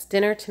 that's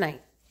dinner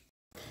tonight.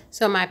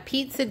 So my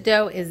pizza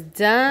dough is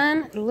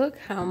done. Look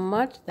how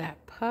much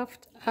that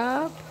puffed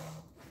up.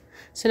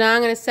 So now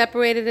I'm going to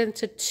separate it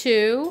into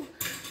 2,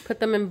 put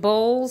them in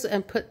bowls,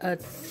 and put a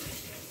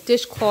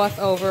dishcloth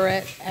over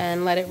it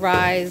and let it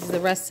rise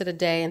the rest of the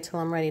day until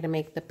I'm ready to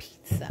make the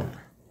pizza.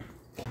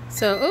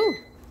 So, ooh,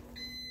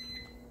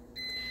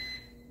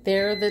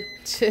 there are the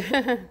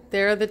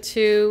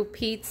 2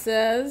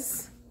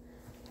 pizzas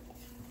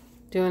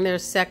doing their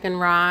second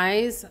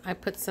rise. I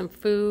put some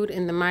food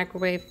in the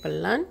microwave for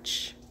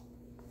lunch.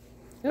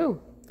 Ooh,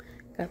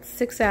 got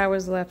 6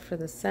 hours left for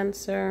the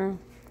sensor.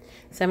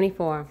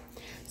 74.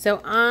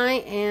 So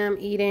I am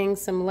eating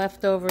some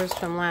leftovers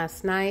from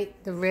last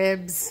night, the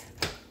ribs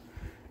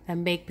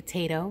and baked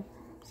potato.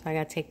 So I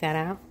gotta take that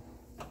out.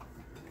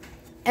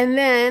 And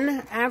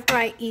then after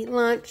I eat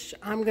lunch,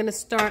 I'm gonna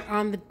start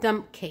on the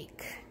dump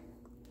cake.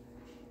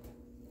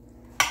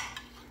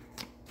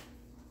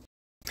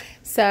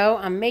 So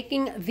I'm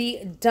making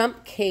the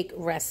dump cake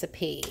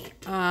recipe.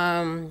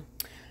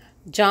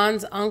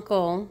 John's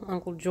uncle,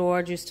 Uncle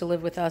George, used to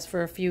live with us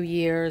for a few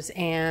years,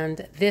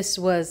 and this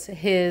was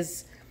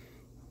his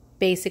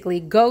basically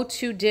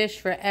go-to dish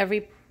for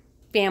every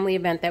family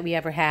event that we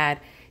ever had.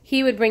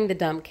 He would bring the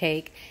dump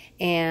cake,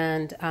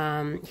 and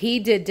he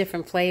did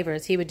different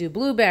flavors. He would do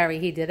blueberry,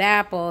 he did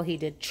apple, he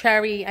did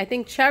cherry. I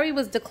think cherry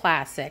was the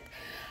classic.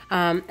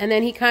 And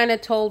then he kind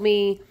of told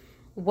me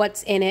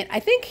what's in it.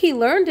 I think he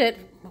learned it,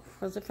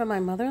 was it from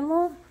my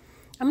mother-in-law?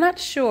 I'm not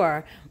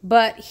sure,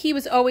 but he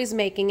was always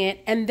making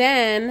it. And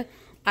then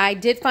I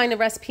did find a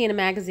recipe in a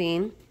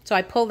magazine, so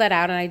I pulled that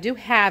out, and I do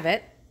have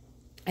it.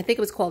 I think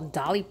it was called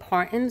Dolly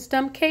Parton's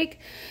dump cake.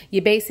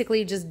 You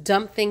basically just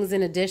dump things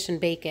in a dish and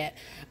bake it.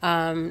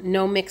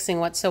 No mixing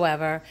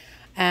whatsoever.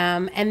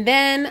 And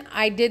then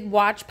I did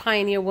watch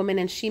Pioneer Woman,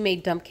 and she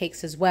made dump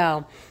cakes as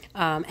well.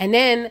 And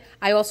then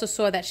I also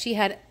saw that she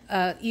had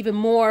even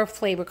more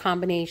flavor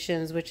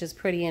combinations, which is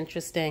pretty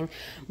interesting.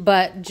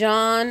 But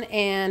John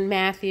and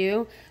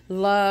Matthew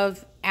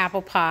love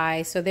apple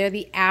pie, so they're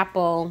the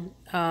apple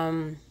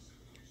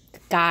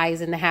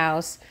guys in the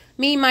house.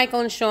 Me,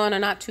 Michael, and Sean are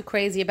not too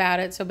crazy about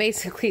it, so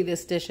basically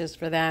this dish is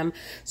for them.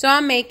 So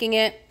I'm making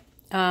it,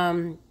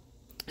 and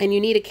you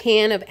need a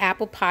can of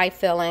apple pie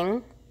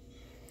filling,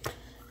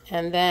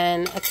 and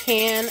then a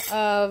can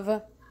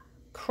of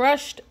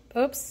crushed,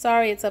 oops,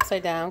 sorry, it's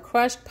upside down,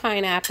 crushed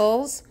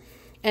pineapples.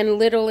 And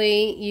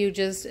literally, you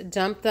just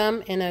dump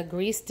them in a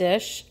grease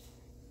dish.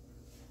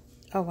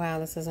 Oh, wow,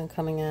 this isn't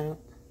coming out.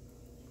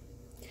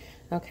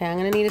 Okay, I'm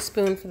going to need a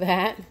spoon for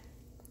that.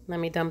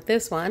 Let me dump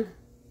this one.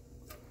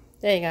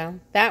 There you go.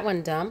 That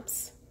one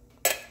dumps.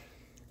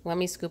 Let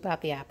me scoop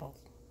out the apples.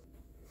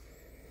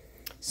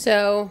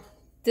 So,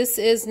 this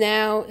is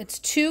now, it's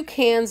 2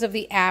 cans of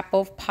the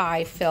apple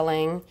pie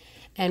filling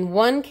and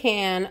 1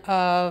 can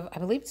of, I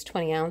believe it's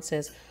 20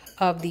 ounces,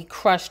 of the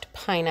crushed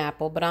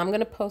pineapple, but I'm going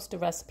to post a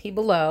recipe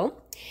below,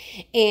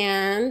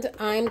 and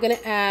I'm going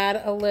to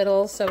add a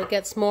little so it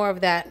gets more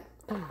of that,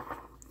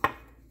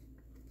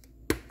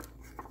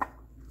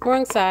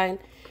 wrong side,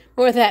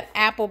 more of that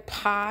apple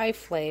pie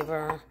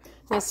flavor.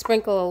 I'm going to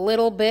sprinkle a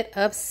little bit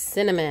of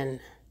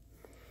cinnamon.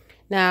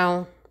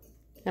 Now,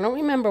 I don't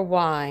remember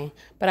why,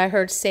 but I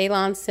heard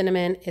Ceylon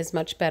cinnamon is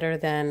much better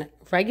than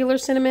regular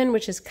cinnamon,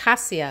 which is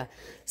cassia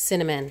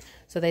cinnamon.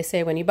 So they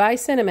say when you buy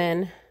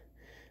cinnamon,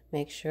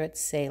 make sure it's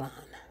Ceylon.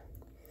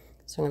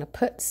 So I'm going to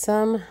put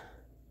some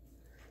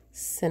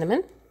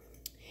cinnamon.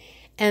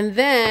 And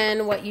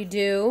then what you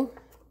do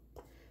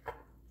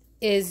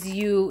is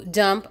you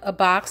dump a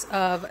box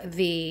of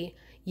the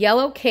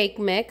yellow cake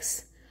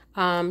mix.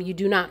 You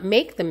do not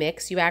make the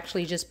mix. You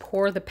actually just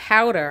pour the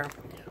powder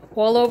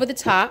all over the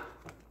top.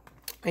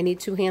 I need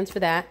 2 hands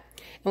for that.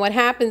 And what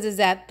happens is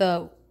that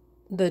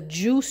the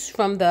juice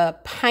from the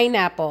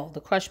pineapple, the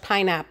crushed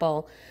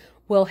pineapple,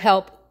 will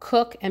help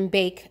cook and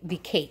bake the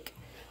cake.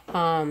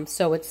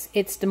 So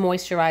it's the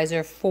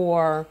moisturizer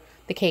for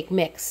the cake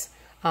mix.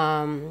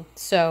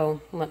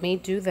 So let me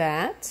do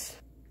that.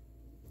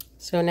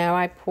 So now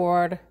I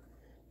poured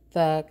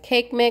the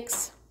cake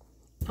mix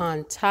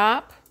on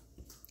top,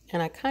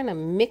 and I kind of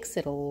mix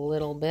it a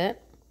little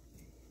bit.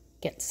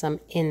 Get some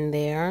in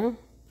there.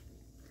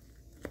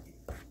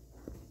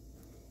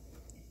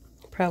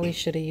 Probably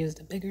should have used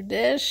a bigger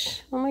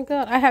dish. Oh my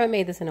God, I haven't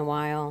made this in a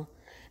while.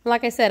 And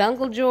like I said,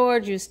 Uncle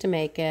George used to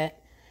make it,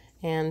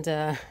 and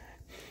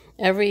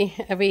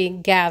every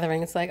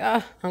gathering, it's like,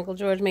 oh, Uncle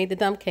George made the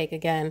dump cake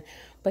again.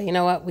 But you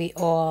know what? We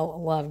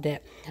all loved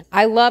it.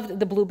 I loved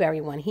the blueberry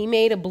one. He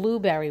made a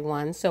blueberry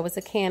one, so it's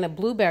a can of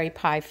blueberry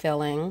pie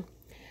filling.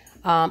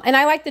 And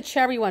I like the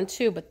cherry one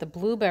too, but the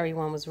blueberry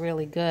one was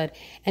really good.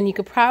 And you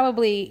could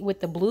probably, with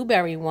the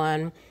blueberry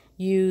one,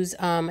 use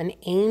an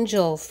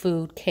angel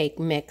food cake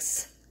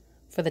mix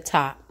for the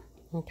top.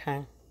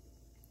 Okay.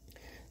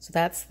 So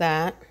that's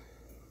that.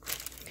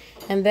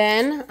 And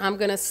then I'm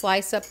going to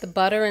slice up the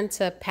butter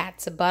into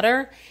pats of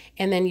butter,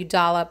 and then you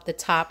dollop the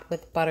top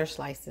with butter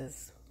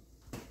slices.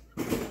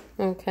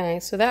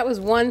 Okay, so that was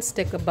 1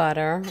 stick of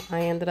butter.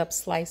 I ended up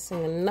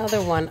slicing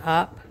another one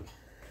up.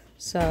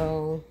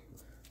 So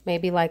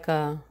maybe like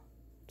a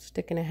 1.5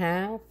 sticks.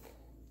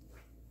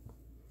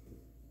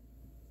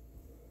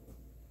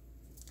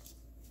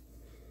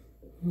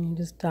 And you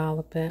just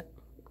dollop it.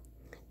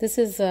 This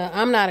is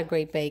I'm not a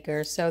great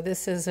baker, so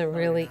this is a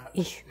really,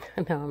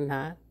 no, I'm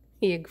not.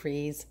 He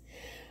agrees.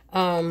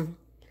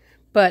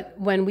 But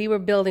when we were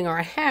building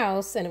our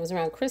house, and it was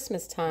around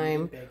Christmas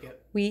time,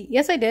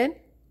 yes, I did.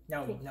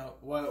 No,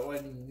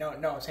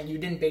 saying you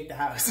didn't bake the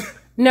house.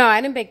 No, I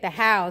didn't bake the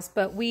house,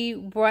 but we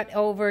brought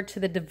over to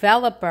the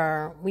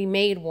developer. We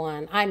made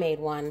one. I made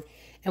one,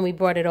 and we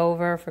brought it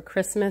over for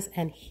Christmas,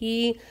 and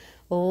he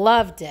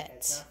loved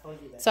it.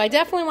 So I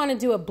definitely want to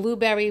do a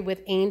blueberry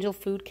with angel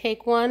food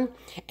cake one.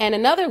 And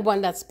another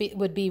one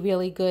would be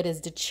really good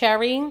is the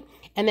cherry.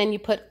 And then you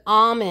put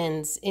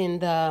almonds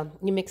in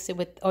you mix it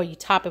with, or you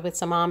top it with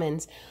some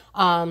almonds.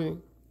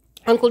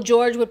 Uncle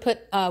George would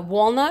put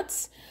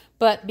walnuts,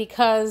 but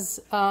because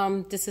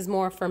this is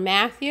more for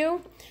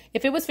Matthew,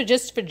 if it was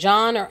just for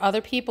John or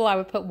other people, I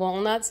would put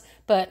walnuts,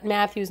 but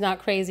Matthew's not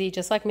crazy,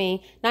 just like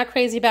me, not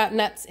crazy about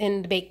nuts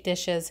in the baked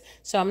dishes,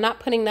 so I'm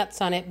not putting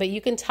nuts on it, but you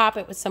can top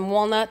it with some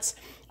walnuts.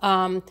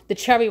 The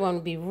cherry one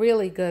would be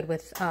really good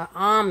with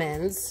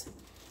almonds.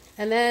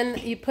 And then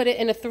you put it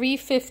in a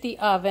 350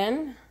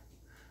 oven.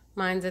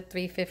 Mine's at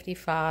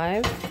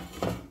 355.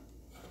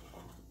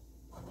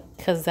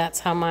 Because that's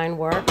how mine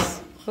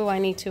works. Oh, I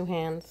need 2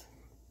 hands.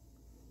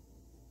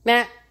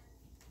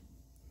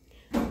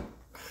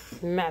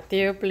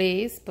 Matthew,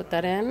 please put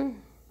that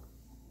in.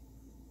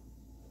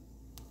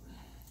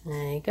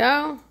 There you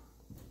go.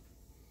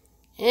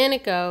 And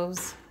it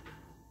goes.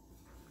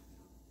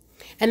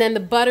 And then the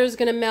butter's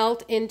going to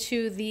melt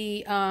into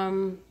the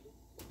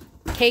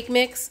cake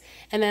mix,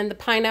 and then the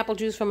pineapple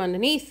juice from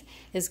underneath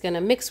is going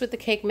to mix with the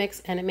cake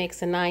mix, and it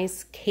makes a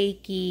nice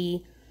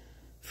cakey,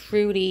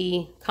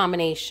 fruity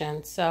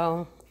combination.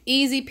 So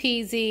easy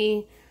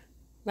peasy.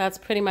 That's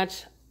pretty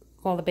much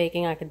all the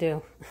baking I could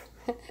do.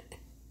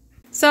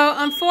 So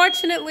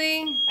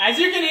unfortunately, as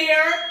you can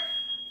hear,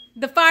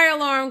 the fire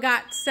alarm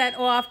got set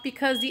off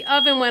because the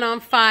oven went on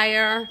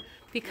fire.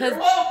 Because, you're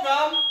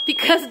welcome.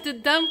 Because the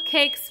dump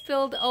cake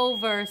spilled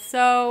over.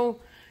 So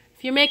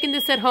if you're making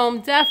this at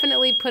home,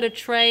 definitely put a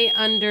tray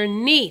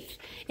underneath.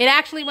 It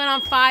actually went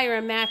on fire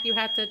and Matthew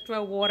had to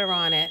throw water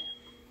on it.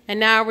 And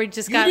now we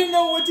just got... You didn't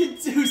know what to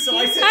do, so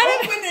I said,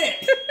 open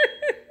it!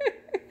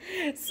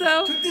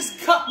 So took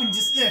this cup and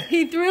just...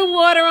 He threw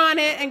water on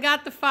it and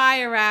got the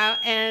fire out.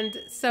 And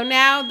so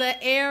now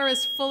the air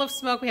is full of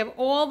smoke. We have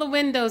all the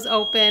windows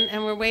open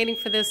and we're waiting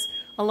for this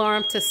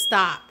alarm to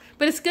stop.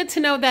 But it's good to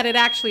know that it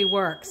actually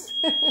works.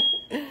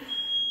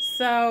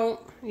 So,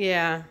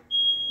 yeah.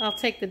 I'll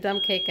take the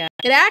dump cake out.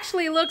 It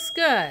actually looks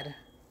good.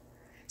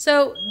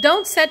 So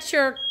don't set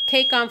your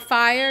cake on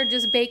fire.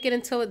 Just bake it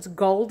until it's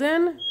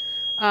golden.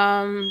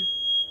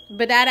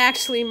 But that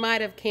actually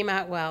might have came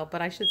out well.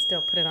 But I should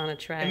still put it on a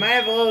tray. It might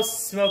have a little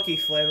smoky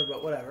flavor,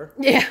 but whatever.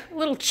 Yeah, a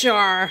little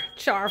char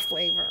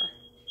flavor.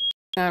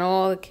 Got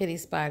all the kitty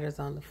spiders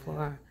on the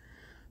floor.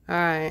 All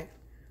right.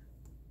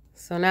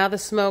 So now the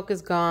smoke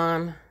is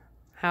gone.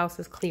 House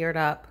is cleared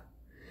up.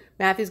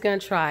 Matthew's going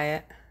to try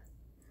it.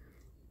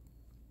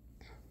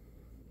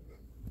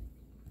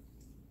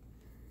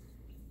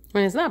 I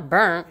mean, it's not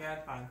burnt. Yeah,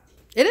 it's fine.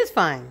 It is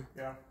fine.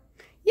 Yeah.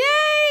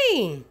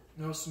 Yay!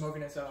 No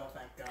smokiness at all,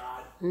 thank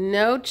God.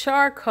 No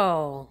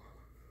charcoal.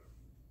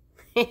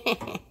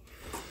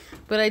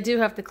 But I do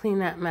have to clean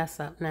that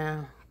mess up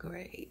now.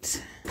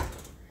 Great.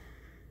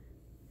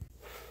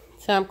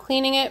 So I'm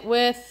cleaning it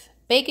with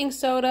baking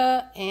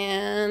soda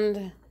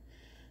and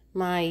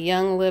my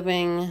Young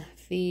Living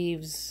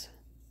Thieves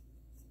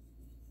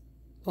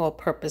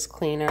all-purpose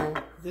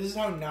cleaner. This is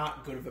how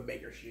not good of a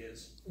baker she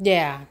is.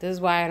 Yeah, this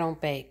is why I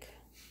don't bake.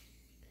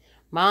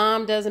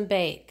 Mom doesn't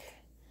bake.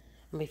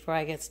 And before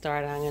I get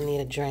started, I'm going to need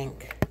a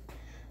drink.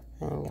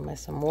 And get me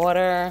some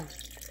water.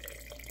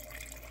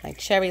 My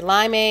cherry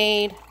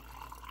limeade.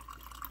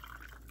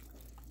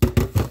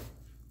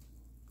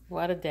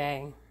 What a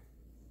day.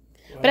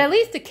 But at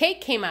least the cake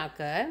came out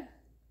good.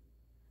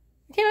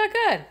 It came out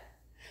good.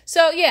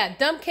 So yeah,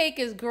 dump cake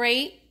is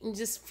great.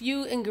 Just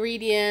few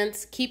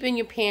ingredients. Keep in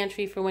your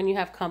pantry for when you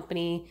have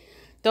company.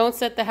 Don't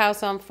set the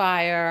house on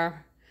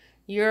fire.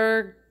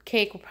 Your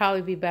cake will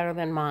probably be better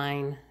than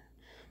mine.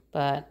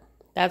 But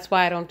that's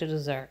why I don't do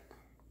dessert.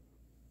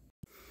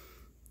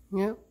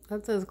 Yep,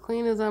 that's as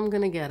clean as I'm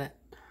going to get it.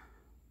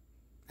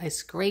 I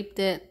scraped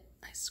it.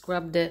 I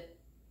scrubbed it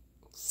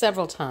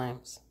several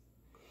times.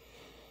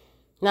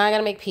 Now I got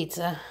to make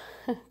pizza.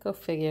 Go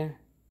figure.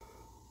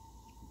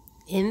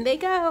 In they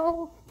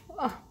go.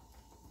 Oh,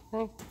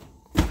 thank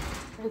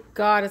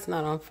God it's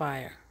not on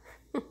fire.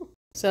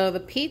 So the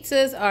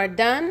pizzas are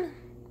done.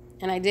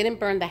 And I didn't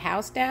burn the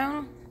house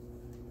down.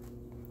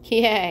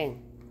 Yay.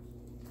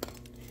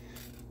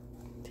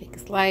 Take a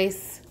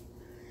slice.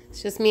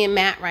 It's just me and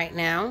Matt right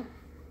now.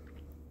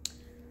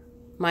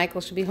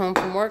 Michael should be home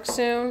from work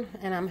soon.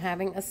 And I'm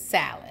having a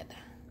salad.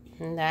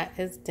 And that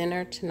is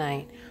dinner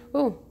tonight.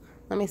 Ooh,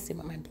 let me see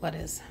what my blood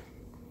is.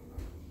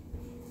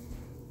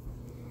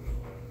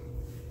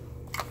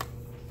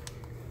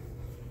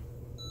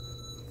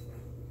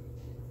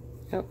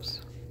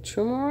 Oops.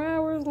 2 more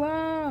hours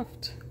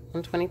left.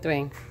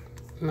 123.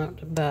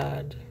 Not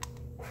bad.